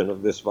transmission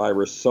of this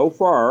virus so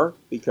far,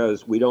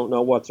 because we don't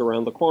know what's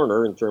around the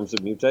corner in terms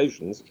of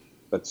mutations,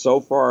 but so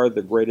far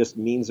the greatest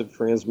means of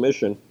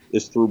transmission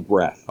is through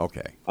breath.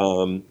 Okay.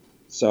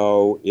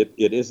 So it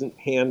isn't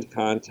hand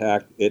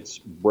contact, it's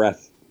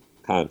breath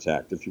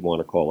contact, if you want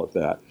to call it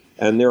that.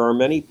 And there are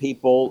many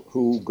people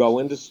who go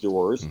into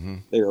stores. Mm-hmm.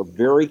 They are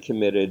very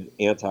committed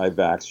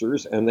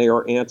anti-vaxxers, and they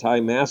are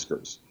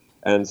anti-maskers.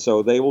 And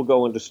so they will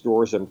go into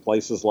stores in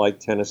places like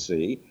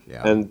Tennessee,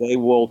 and they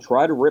will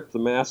try to rip the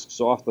masks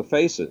off the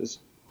faces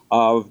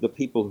of the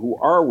people who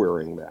are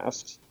wearing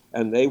masks,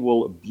 and they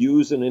will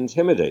abuse and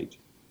intimidate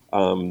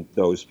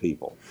those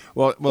people.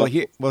 Well,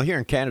 here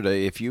in Canada,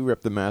 if you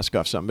rip the mask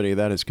off somebody,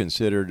 that is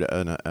considered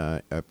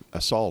an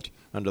assault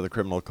under the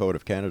Criminal Code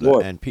of Canada,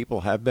 and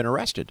people have been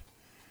arrested.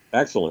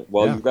 Excellent.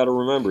 Well, you've got to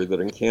remember that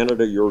in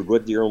Canada, you're a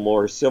good deal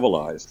more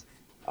civilized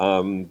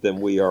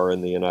than we are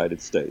in the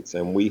United States.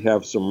 And we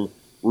have some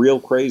real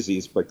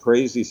crazies, but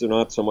crazies are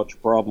not so much a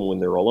problem when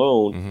they're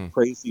alone. Mm-hmm.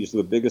 Crazies are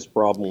the biggest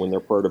problem when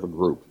they're part of a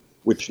group,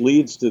 which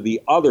leads to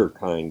the other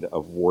kind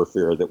of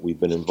warfare that we've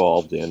been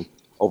involved in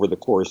over the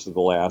course of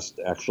the last,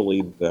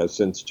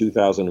 since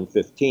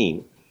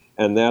 2015.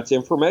 And that's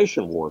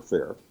information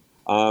warfare.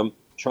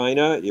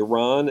 China,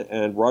 Iran,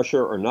 and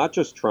Russia are not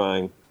just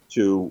trying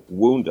to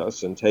wound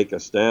us and take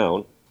us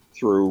down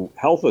through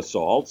health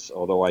assaults,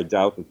 although I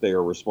doubt that they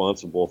are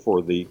responsible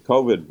for the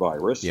COVID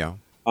virus. Yeah.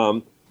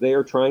 They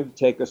are trying to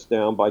take us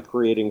down by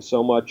creating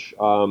so much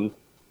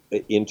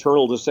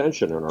internal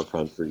dissension in our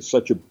country,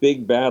 such a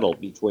big battle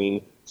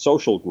between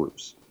social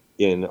groups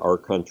in our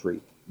country,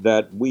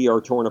 that we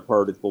are torn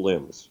apart at the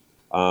limbs,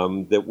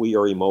 that we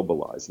are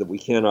immobilized, that we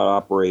cannot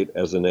operate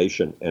as a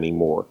nation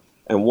anymore.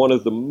 And one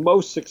of the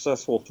most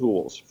successful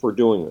tools for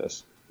doing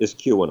this is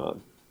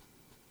QAnon.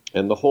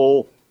 And the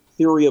whole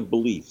theory of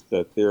belief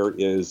that there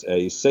is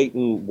a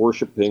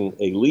Satan-worshiping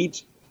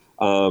elite,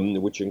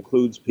 which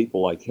includes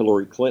people like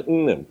Hillary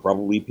Clinton and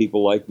probably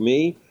people like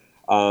me,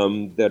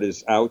 that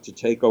is out to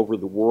take over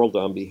the world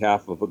on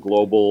behalf of a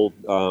global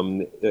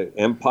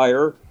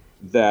empire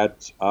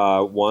that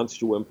wants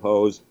to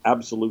impose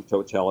absolute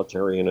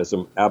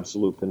totalitarianism,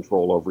 absolute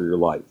control over your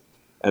life.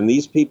 And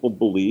these people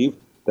believe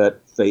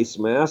that face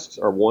masks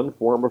are one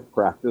form of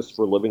practice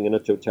for living in a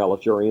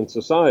totalitarian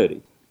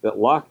society, that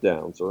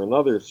lockdowns are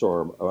another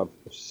form of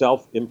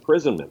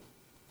self-imprisonment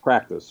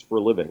practice for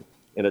living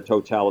in a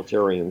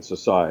totalitarian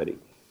society.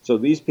 So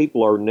these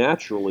people are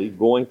naturally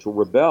going to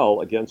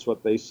rebel against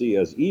what they see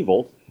as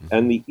evil,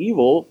 and the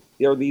evil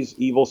are these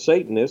evil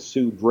Satanists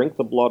who drink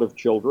the blood of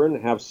children,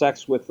 have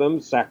sex with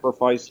them,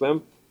 sacrifice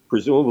them,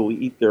 presumably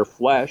eat their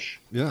flesh.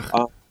 Yeah.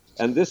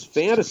 And this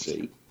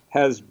fantasy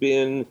has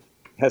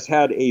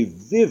had a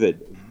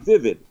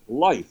vivid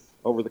life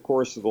over the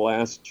course of the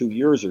last 2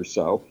 years or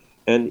so,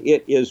 and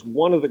it is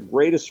one of the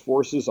greatest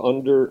forces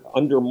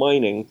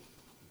undermining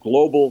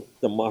global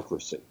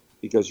democracy.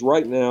 Because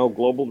right now,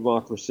 global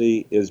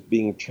democracy is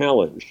being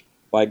challenged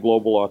by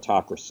global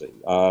autocracy,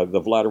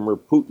 the Vladimir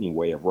Putin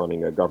way of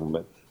running a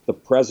government, the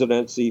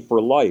presidency for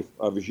life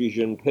of Xi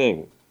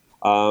Jinping,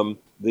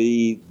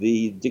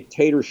 the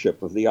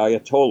dictatorship of the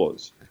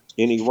Ayatollahs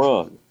in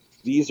Iran.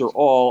 These are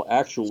all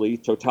actually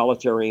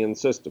totalitarian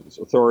systems,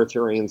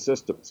 authoritarian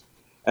systems.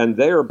 And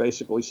they're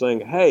basically saying,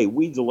 hey,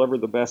 we deliver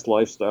the best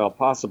lifestyle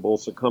possible,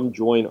 so come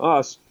join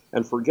us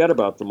and forget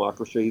about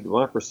democracy.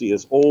 Democracy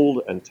is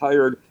old and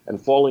tired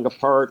and falling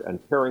apart and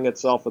tearing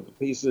itself into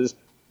pieces.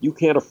 You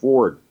can't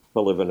afford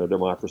to live in a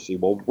democracy.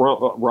 Well,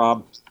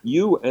 Rob,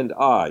 you and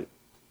I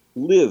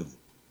live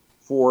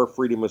for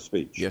freedom of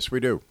speech. Yes, we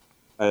do.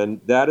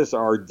 And that is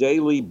our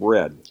daily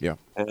bread. Yeah.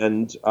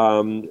 And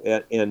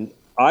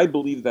I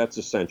believe that's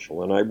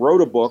essential. And I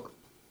wrote a book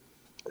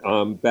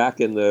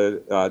back in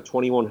the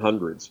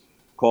 2100s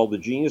called The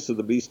Genius of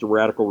the Beast, A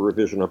Radical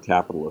Revision of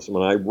Capitalism.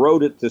 And I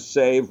wrote it to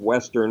save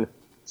Western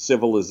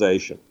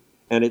civilization.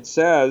 And it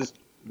says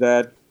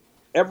that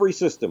every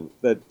system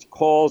that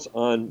calls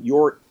on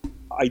your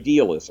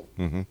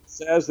idealism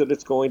says that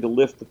it's going to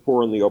lift the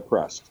poor and the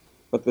oppressed.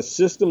 But the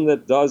system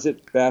that does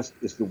it best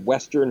is the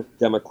Western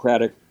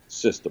democratic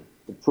system.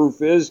 The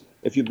proof is,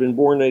 if you've been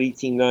born in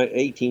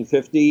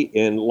 1850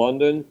 in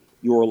London,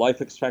 your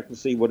life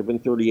expectancy would have been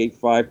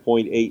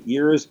 5.8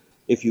 years.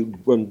 If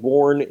you've been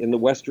born in the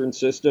Western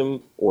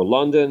system or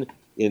London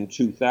in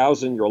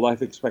 2000, your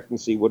life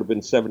expectancy would have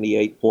been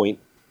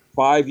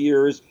 78.5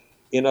 years.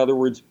 In other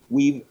words,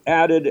 we've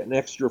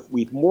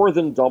more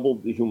than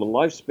doubled the human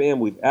lifespan.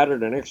 We've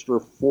added an extra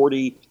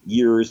 40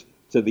 years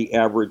to the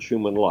average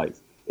human life.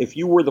 If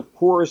you were the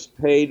poorest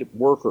paid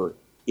worker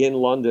in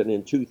London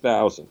in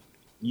 2000,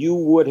 you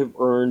would have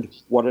earned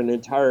what an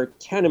entire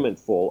tenement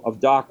full of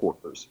dock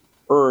workers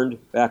earned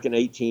back in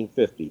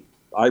 1850.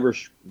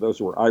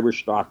 Those were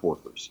Irish dock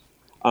workers.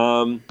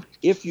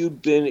 If you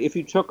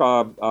took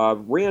a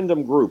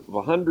random group of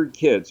 100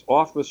 kids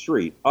off the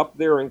street, up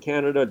there in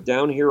Canada,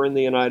 down here in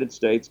the United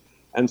States,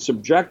 and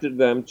subjected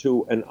them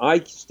to an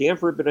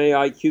Stanford Binet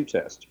IQ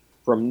test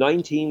from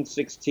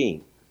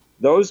 1916,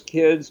 those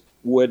kids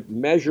would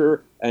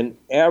measure an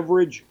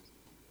average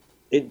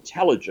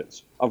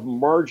intelligence of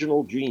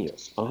marginal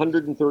genius,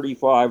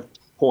 135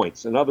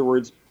 points. In other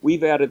words,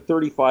 we've added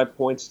 35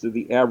 points to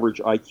the average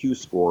IQ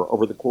score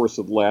over the course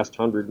of the last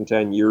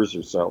 110 years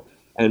or so.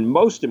 And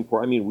most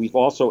important, we've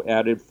also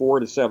added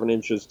 4 to 7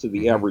 inches to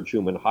the average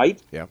human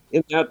height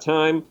in that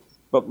time.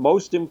 But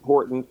most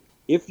important,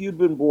 if you'd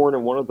been born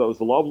in one of those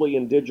lovely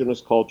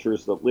indigenous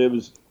cultures that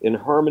lives in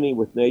harmony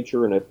with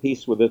nature and at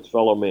peace with its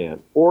fellow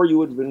man, or you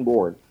had been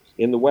born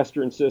in the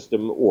Western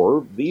system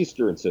or the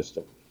Eastern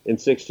system in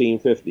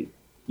 1650,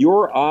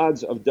 your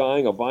odds of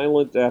dying a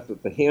violent death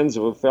at the hands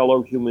of a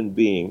fellow human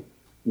being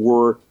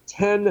were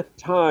 10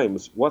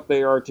 times what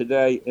they are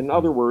today. In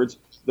other words,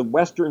 the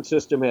Western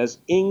system has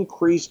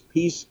increased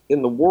peace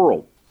in the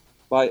world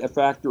by a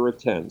factor of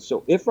 10.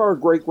 So if our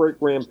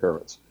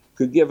great-great-grandparents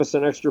could give us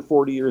an extra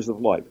 40 years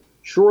of life,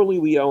 surely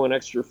we owe an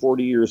extra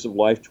 40 years of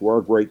life to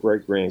our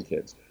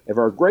great-great-grandkids. If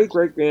our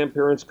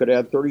great-great-grandparents could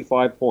add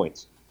 35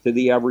 points to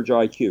the average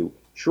IQ,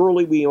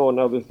 surely we owe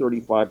another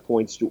 35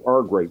 points to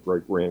our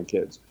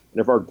great-great-grandkids. And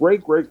if our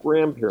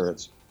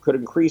great-great-grandparents could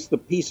increase the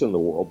peace in the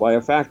world by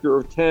a factor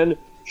of 10,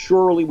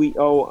 surely we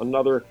owe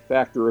another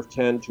factor of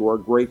 10 to our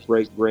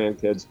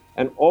great-great-grandkids.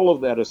 And all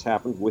of that has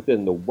happened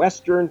within the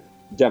Western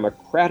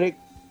democratic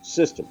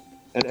system.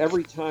 And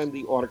every time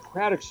the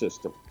autocratic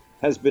system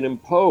has been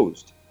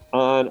imposed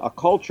on a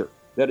culture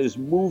that is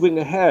moving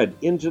ahead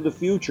into the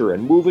future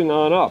and moving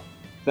on up,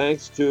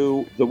 thanks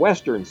to the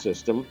Western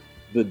system,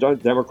 the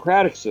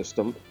democratic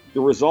system,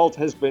 the result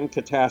has been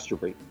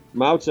catastrophe.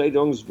 Mao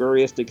Zedong's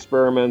various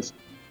experiments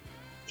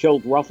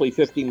killed roughly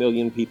 50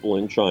 million people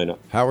in China.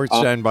 Howard,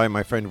 stand by,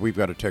 my friend. We've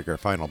got to take our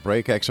final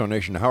break.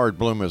 Exonation, Howard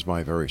Bloom is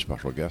my very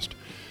special guest.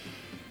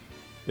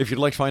 If you'd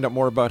like to find out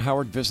more about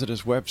Howard, visit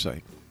his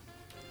website,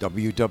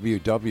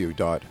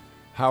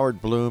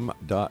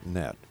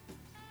 www.howardbloom.net.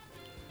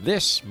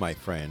 This, my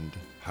friend,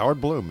 Howard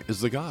Bloom,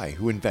 is the guy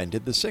who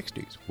invented the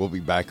 60s. We'll be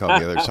back on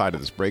the other side of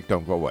this break.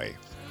 Don't go away.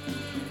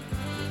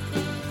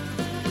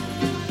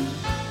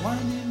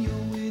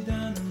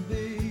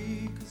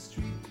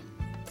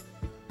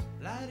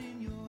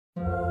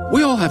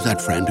 We all have that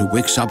friend who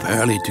wakes up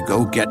early to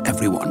go get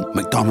everyone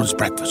McDonald's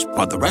breakfast,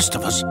 while the rest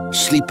of us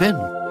sleep in.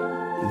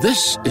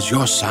 This is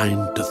your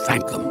sign to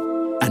thank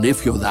them. And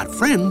if you're that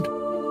friend,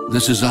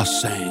 this is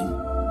us saying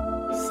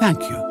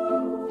thank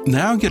you.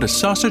 Now get a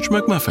Sausage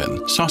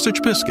McMuffin,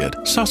 sausage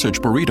biscuit, sausage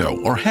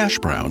burrito, or hash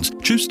browns.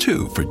 Choose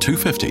 2 for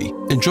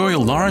 $2.50. Enjoy a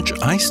large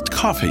iced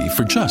coffee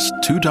for just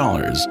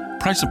 $2.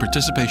 Price and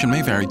participation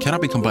may vary.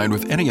 Cannot be combined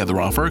with any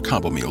other offer or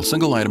combo meal.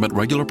 Single item at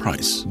regular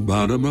price.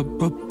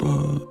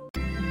 Ba-da-ba-ba-ba.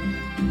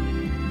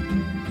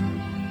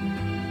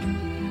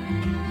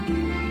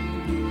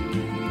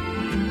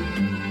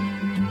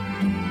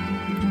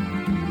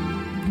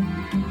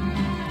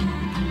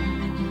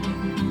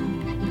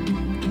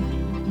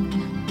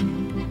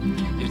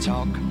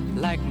 Talk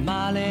like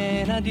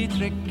Marlene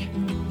Dietrich,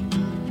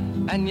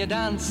 and you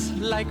dance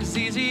like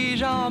Zizi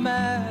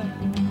Jeanmaire.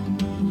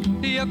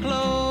 Your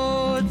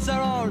clothes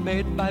are all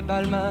made by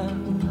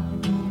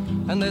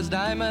Balmain, and there's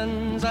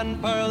diamonds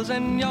and pearls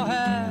in your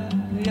hair.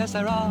 Yes,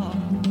 there are.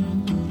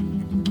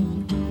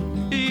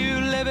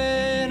 You live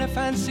in a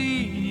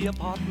fancy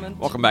apartment.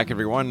 Welcome back,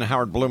 everyone.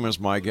 Howard Bloom is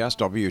my guest,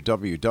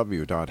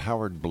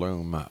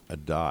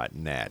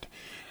 www.howardbloom.net.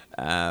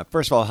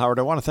 First of all, Howard,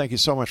 I want to thank you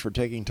so much for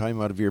taking time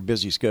out of your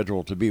busy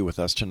schedule to be with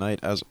us tonight.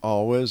 As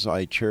always,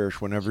 I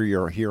cherish whenever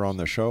you're here on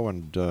the show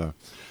and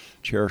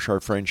cherish our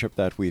friendship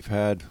that we've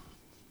had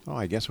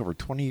I guess over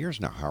 20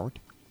 years now, Howard.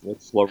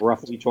 It's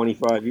roughly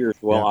 25 years.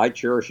 Well, Yeah. I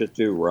cherish it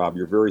too, Rob.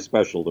 You're very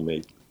special to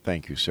me.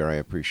 Thank you, sir. I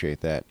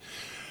appreciate that.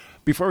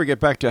 Before we get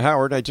back to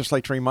Howard, I'd just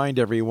like to remind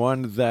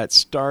everyone that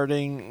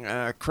starting,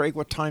 Craig,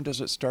 what time does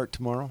it start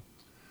tomorrow?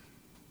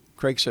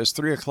 Craig says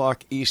 3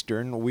 o'clock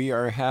Eastern. We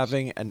are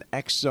having an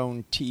X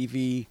Zone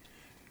TV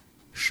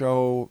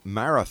show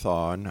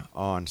marathon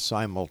on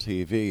Simul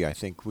TV. I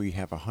think we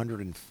have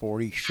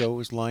 140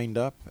 shows lined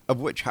up, of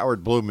which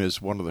Howard Bloom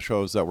is one of the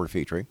shows that we're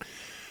featuring.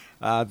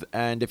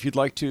 And if you'd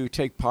like to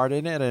take part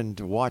in it and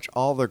watch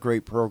all the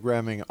great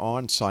programming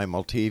on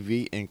Simul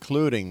TV,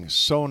 including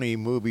Sony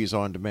Movies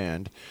on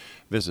Demand,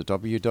 visit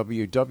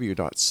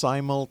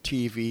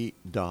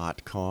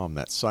www.simultv.com.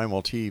 That's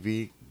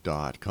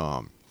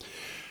simultv.com.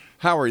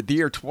 Howard, the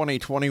year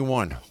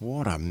 2021,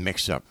 what a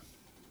mix-up.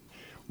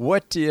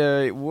 What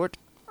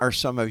are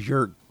some of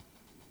your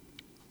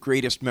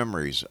greatest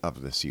memories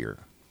of this year?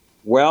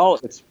 Well,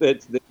 it's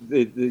the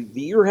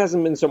year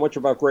hasn't been so much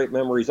about great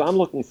memories. I'm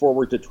looking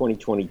forward to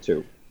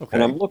 2022. Okay.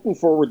 And I'm looking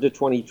forward to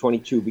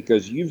 2022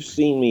 because you've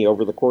seen me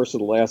over the course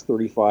of the last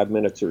 35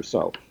 minutes or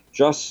so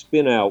just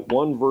spin out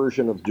one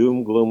version of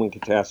doom, gloom, and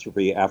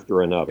catastrophe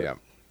after another. Yeah.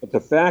 But the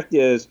fact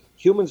is,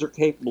 humans are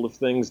capable of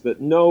things that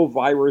no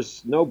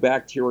virus, no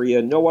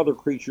bacteria, no other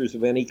creatures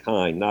of any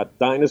kind, not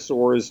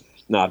dinosaurs,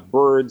 not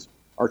birds,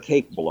 are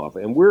capable of.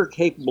 And we're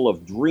capable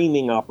of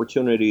dreaming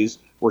opportunities.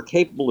 We're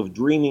capable of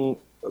dreaming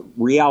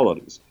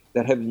realities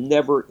that have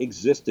never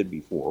existed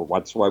before.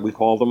 That's why we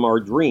call them our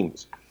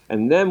dreams.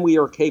 And then we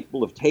are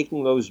capable of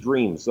taking those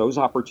dreams, those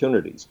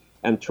opportunities,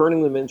 and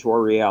turning them into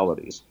our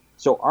realities.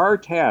 So our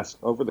task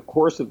over the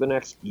course of the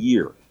next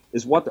year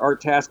is what our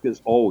task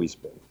has always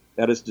been.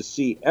 That is to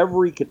see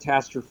every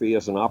catastrophe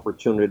as an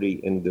opportunity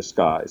in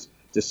disguise,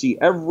 to see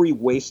every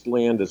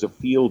wasteland as a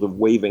field of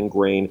waving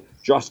grain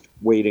just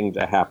waiting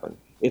to happen.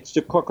 It's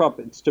to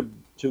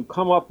to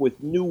come up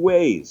with new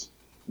ways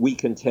we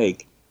can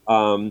take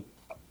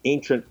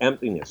ancient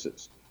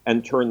emptinesses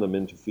and turn them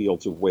into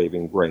fields of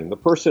waving grain. The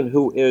person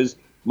who is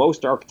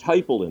most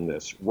archetypal in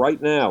this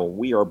right now,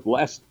 we are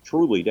blessed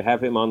truly to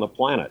have him on the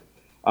planet,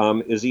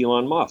 is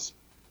Elon Musk.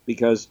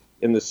 Because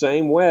in the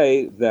same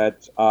way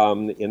that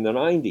in the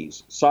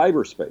 90s,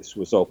 cyberspace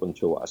was open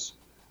to us,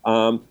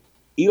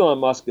 Elon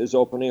Musk is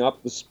opening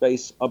up the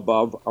space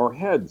above our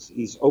heads.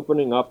 He's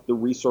opening up the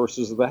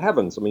resources of the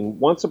heavens. I mean,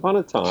 once upon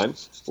a time,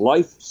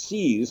 life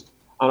ceased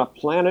on a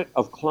planet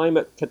of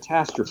climate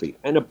catastrophe,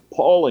 an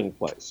appalling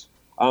place,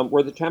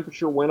 where the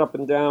temperature went up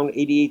and down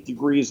 88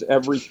 degrees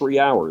every 3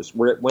 hours,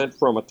 where it went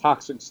from a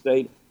toxic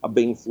state of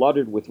being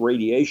flooded with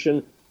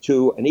radiation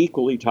to an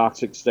equally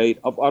toxic state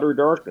of utter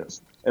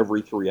darkness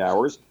every 3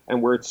 hours,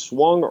 and where it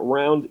swung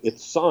around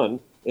its sun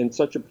in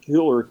such a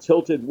peculiar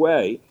tilted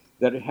way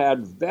that it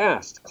had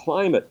vast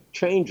climate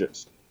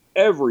changes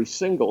every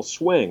single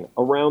swing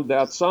around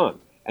that sun.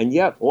 And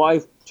yet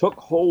life took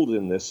hold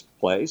in this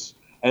place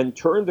and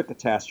turned the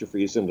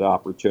catastrophes into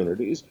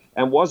opportunities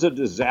and was a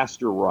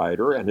disaster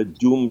rider and a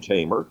doom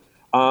tamer,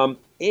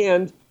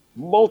 and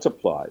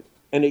multiplied.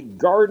 And it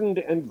gardened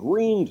and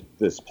greened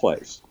this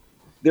place.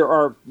 There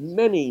are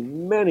many,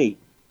 many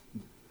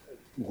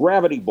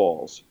gravity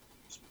balls,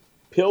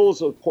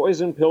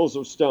 poison pills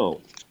of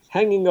stone,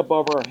 hanging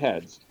above our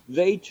heads.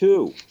 They,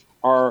 too,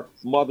 are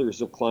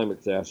mothers of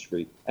climate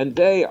catastrophe, and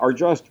they are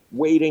just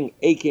waiting,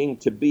 aching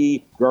to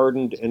be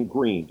gardened and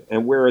greened.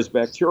 And whereas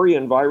bacteria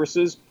and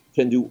viruses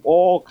can do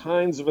all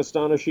kinds of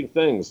astonishing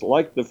things,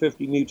 like the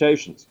 50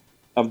 mutations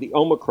of the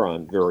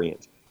Omicron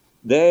variant,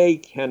 they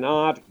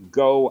cannot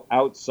go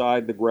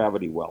outside the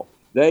gravity well.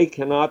 They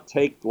cannot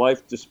take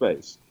life to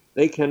space.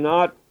 They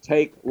cannot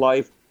take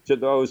life to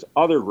those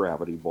other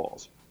gravity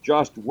balls,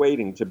 just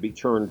waiting to be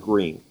turned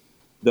green.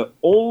 The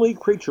only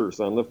creatures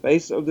on the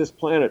face of this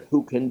planet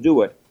who can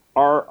do it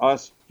are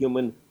us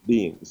human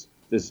beings.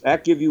 Does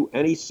that give you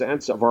any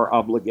sense of our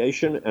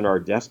obligation and our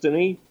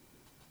destiny?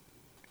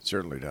 It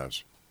certainly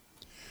does.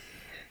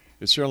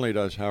 It certainly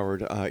does,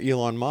 Howard.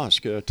 Elon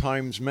Musk,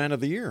 Times Man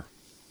of the Year.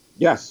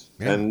 Yes,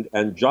 Yeah.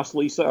 and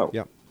justly so.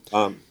 Yep.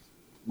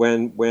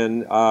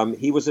 When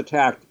he was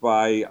attacked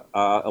by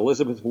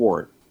Elizabeth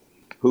Warren,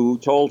 who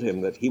told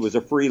him that he was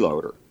a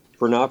freeloader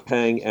for not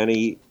paying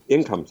any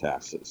income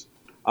taxes,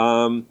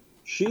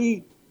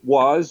 she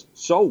was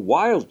so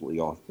wildly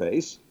off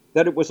base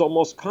that it was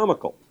almost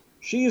comical.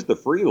 She's the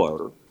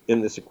freeloader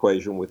in this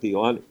equation with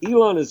Elon.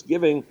 Elon is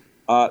giving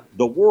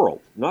the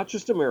world, not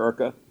just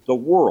America, the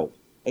world,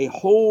 a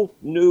whole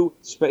new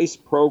space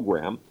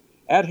program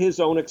at his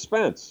own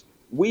expense.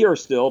 We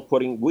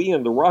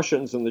and the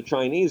Russians and the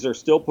Chinese are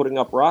still putting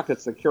up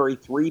rockets that carry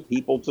 3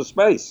 people to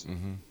space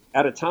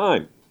at a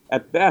time,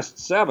 at best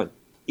 7.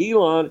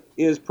 Elon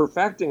is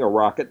perfecting a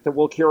rocket that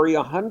will carry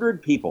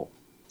 100 people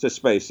to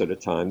space at a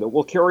time, that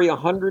will carry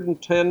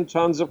 110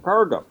 tons of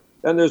cargo.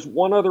 And there's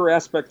one other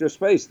aspect of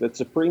space that's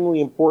supremely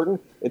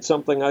important. It's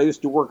something I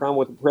used to work on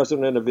with the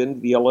president of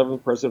India, the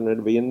 11th president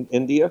of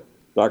India,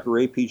 Dr.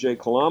 APJ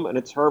Kalam, and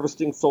it's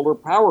harvesting solar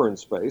power in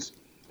space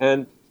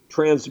and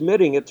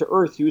transmitting it to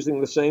Earth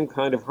using the same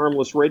kind of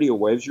harmless radio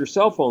waves your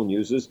cell phone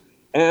uses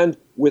And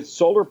with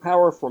solar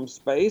power from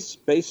space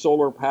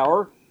solar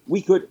power,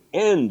 we could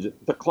end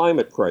the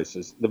climate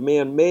crisis, the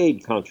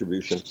man-made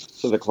contribution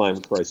to the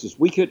climate crisis.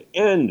 We could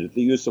end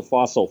the use of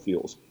fossil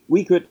fuels.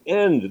 We could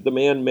end the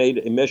man-made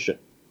emission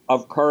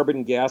of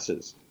carbon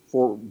gases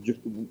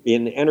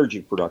in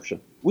energy production.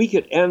 We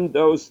could end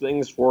those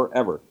things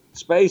forever.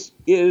 Space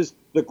is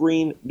the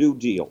Green New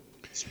Deal.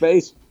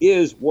 Space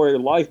is what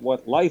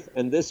life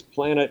and this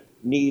planet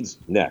needs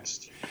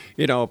next.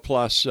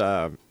 Plus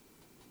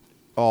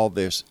all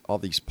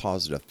these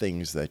positive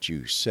things that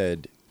you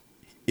said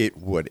it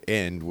would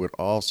end would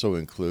also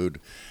include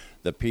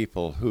the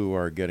people who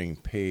are getting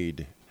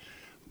paid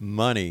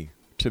money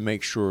to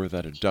make sure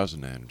that it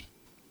doesn't end.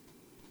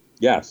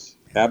 Yes,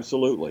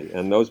 absolutely.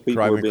 And those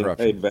people are being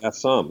paid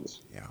vast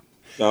sums. Yeah.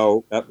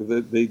 So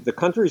the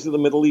countries of the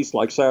Middle East,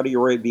 like Saudi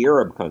Arabia, the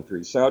Arab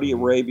countries, Saudi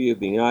Arabia,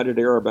 the United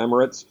Arab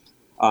Emirates,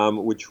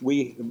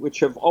 which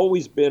have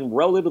always been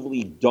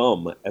relatively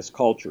dumb as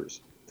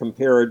cultures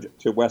compared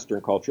to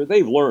Western culture,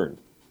 they've learned.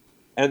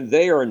 And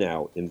they are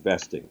now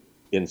investing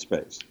in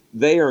space.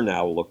 They are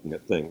now looking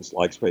at things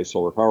like space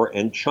solar power.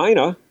 And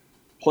China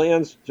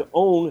plans to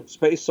own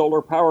space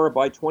solar power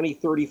by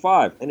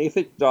 2035. And if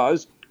it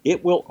does,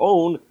 it will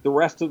own the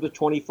rest of the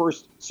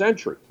 21st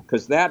century,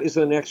 because that is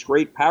the next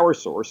great power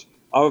source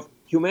of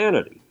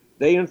humanity.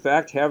 They, in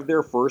fact, have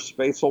their first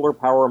space solar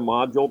power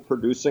module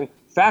producing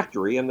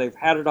factory, and they've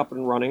had it up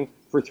and running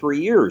for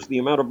 3 years. The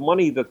amount of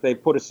money that they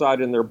put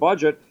aside in their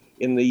budget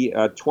in the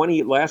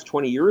last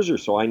 20 years or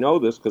so, I know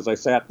this because I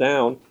sat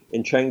down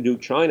in Chengdu,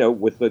 China,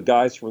 with the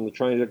guys from the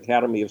China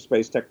Academy of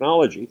Space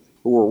Technology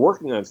who were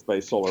working on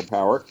space solar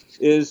power,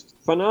 is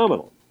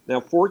phenomenal.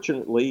 Now,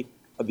 fortunately,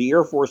 the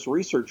Air Force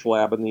Research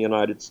Lab in the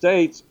United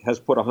States has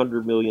put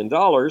 $100 million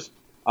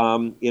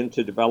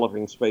into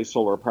developing space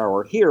solar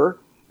power here,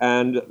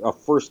 and a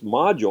first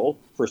module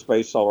for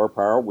space solar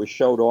power was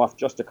showed off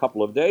just a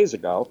couple of days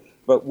ago.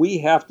 But we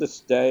have to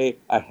stay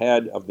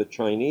ahead of the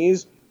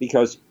Chinese,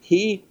 because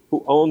he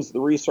who owns the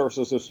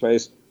resources of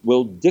space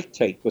will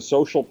dictate the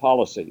social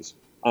policies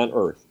on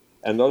Earth.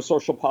 And those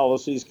social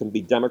policies can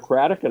be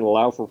democratic and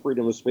allow for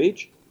freedom of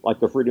speech, like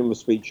the freedom of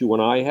speech you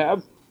and I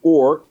have,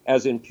 or,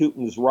 as in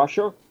Putin's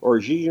Russia or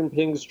Xi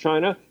Jinping's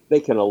China, they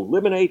can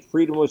eliminate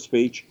freedom of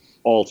speech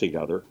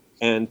altogether.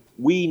 And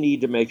we need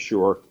to make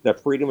sure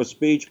that freedom of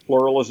speech,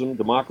 pluralism,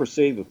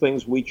 democracy, the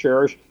things we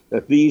cherish,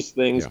 that these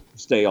things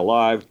stay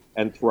alive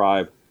and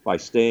thrive by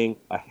staying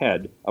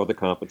ahead of the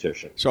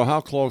competition. So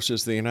how close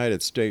is the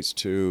United States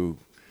to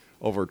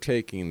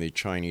overtaking the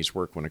Chinese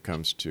work when it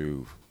comes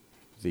to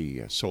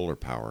the solar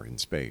power in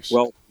space?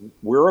 Well,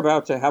 we're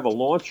about to have a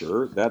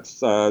launcher.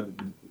 That's the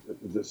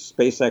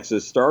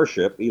SpaceX's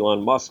Starship,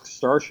 Elon Musk's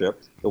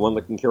Starship, the one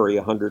that can carry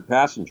 100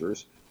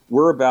 passengers.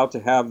 We're about to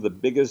have the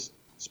biggest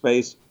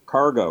space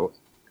cargo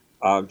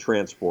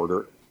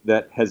transporter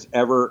that has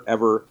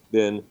ever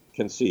been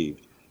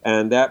conceived.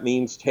 And that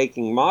means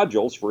taking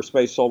modules for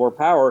space solar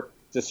power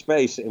to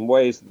space in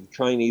ways that the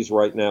Chinese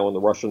right now and the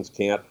Russians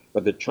can't,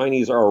 but the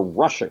Chinese are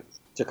rushing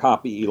to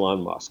copy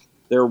Elon Musk.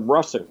 They're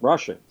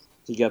rushing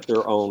to get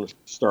their own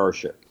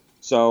Starship.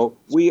 So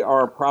we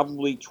are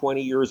probably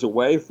 20 years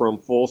away from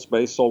full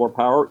space solar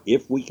power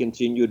if we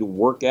continue to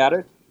work at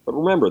it. But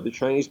remember, the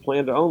Chinese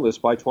plan to own this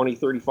by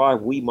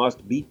 2035. We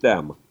must beat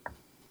them.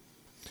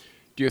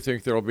 Do you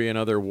think there will be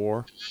another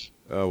war,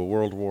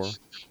 world war?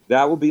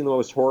 That would be the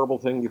most horrible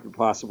thing you could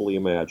possibly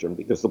imagine,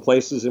 because the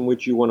places in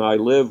which you and I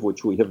live,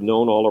 which we have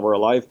known all of our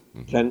life,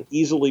 can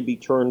easily be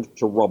turned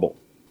to rubble,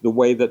 the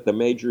way that the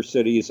major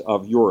cities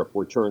of Europe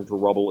were turned to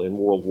rubble in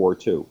World War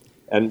II.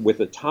 And with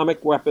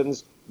atomic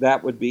weapons,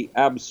 that would be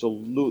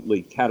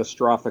absolutely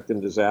catastrophic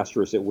and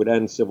disastrous. It would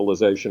end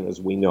civilization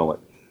as we know it.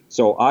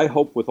 So I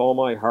hope with all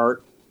my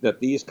heart that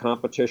these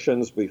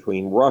competitions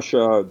between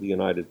Russia, the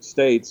United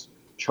States,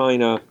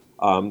 China,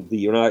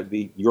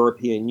 the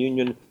European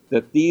Union,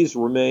 that these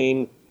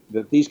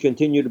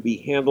continue to be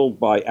handled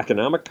by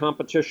economic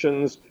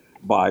competitions,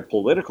 by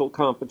political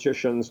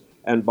competitions,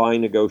 and by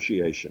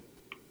negotiation.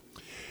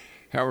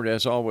 Howard,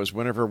 as always,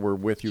 whenever we're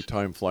with you,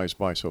 time flies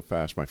by so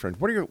fast, my friend.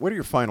 What are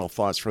your final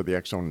thoughts for the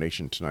X Zone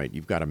Nation tonight?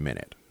 You've got a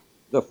minute.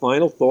 The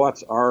final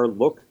thoughts are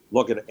look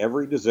at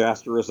every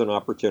disaster as an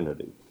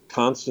opportunity.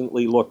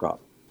 Constantly look up.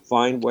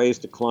 Find ways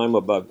to climb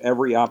above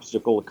every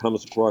obstacle that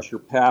comes across your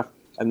path,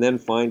 and then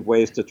find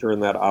ways to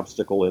turn that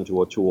obstacle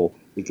into a tool,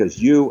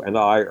 because you and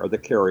I are the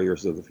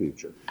carriers of the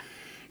future.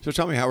 So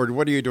tell me, Howard,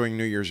 what are you doing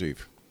New Year's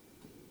Eve?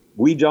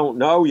 We don't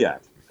know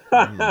yet.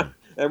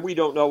 And we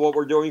don't know what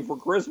we're doing for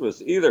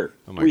Christmas either.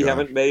 We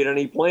haven't made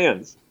any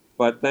plans.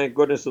 But thank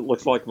goodness it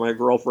looks like my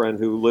girlfriend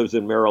who lives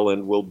in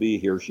Maryland will be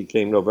here. She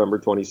came November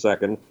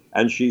 22nd,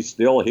 and she's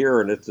still here,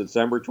 and it's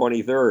December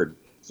 23rd.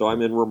 So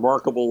I'm in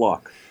remarkable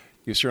luck.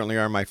 You certainly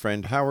are, my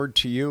friend. Howard,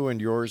 to you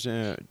and yours,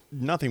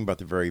 nothing but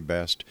the very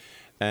best.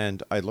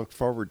 And I look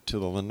forward to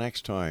the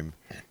next time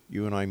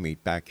you and I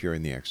meet back here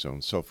in the X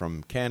Zone. So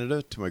from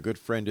Canada to my good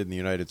friend in the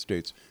United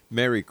States,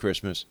 Merry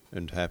Christmas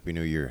and Happy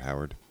New Year,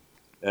 Howard.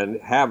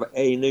 And have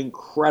an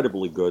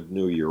incredibly good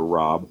New Year,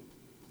 Rob.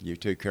 You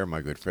take care,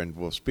 my good friend.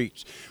 We'll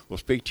speak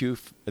to you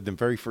at the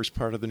very first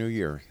part of the new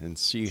year and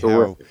see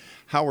Sure. how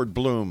Howard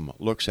Bloom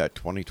looks at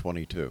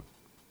 2022.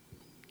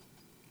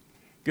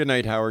 Good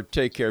night, Howard.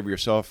 Take care of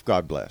yourself.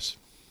 God bless.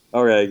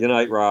 Okay, good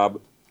night, Rob.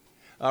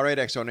 All right,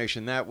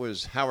 Exonation, that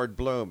was Howard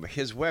Bloom.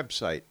 His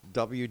website,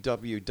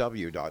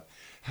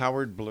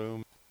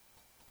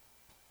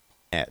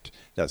 www.howardbloom.net.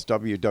 That's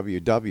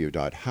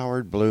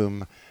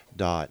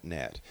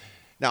www.howardbloom.net.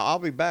 Now, I'll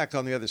be back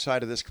on the other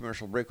side of this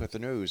commercial break with the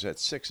news at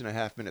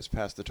 6.5 minutes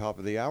past the top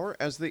of the hour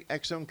as the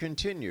X-Zone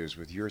continues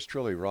with yours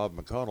truly, Rob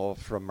McConnell,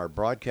 from our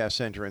broadcast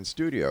center and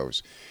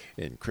studios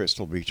in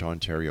Crystal Beach,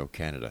 Ontario,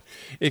 Canada.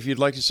 If you'd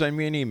like to send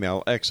me an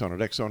email,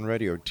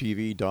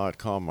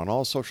 xzone@xzoneradiotv.com, on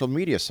all social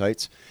media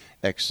sites,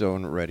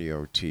 X-Zone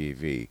Radio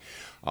TV.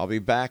 I'll be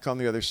back on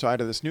the other side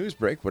of this news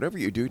break. Whatever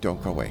you do,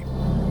 don't go away.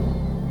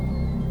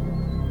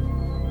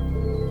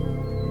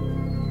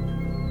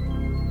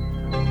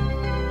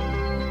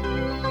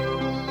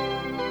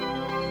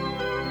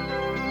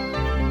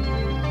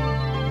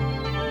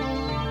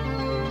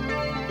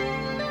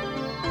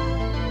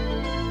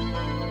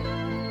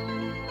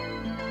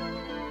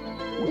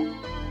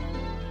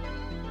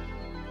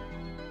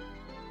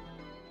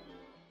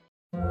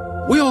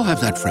 We all have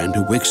that friend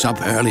who wakes up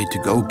early to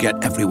go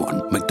get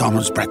everyone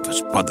McDonald's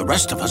breakfast, while the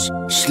rest of us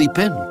sleep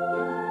in.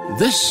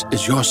 This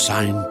is your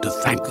sign to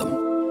thank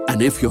them.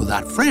 And if you're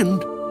that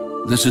friend,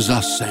 this is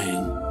us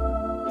saying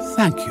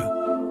thank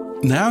you.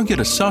 Now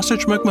get a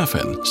Sausage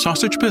McMuffin,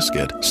 sausage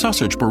biscuit,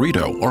 sausage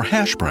burrito, or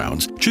hash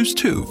browns. Choose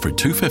 2 for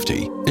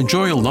 $2.50.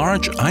 Enjoy a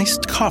large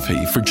iced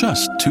coffee for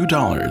just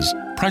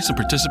 $2. Price and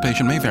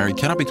participation may vary.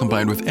 Cannot be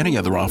combined with any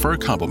other offer or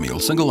combo meal.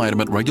 Single item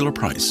at regular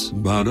price.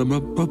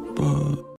 Ba-da-ba-ba-ba.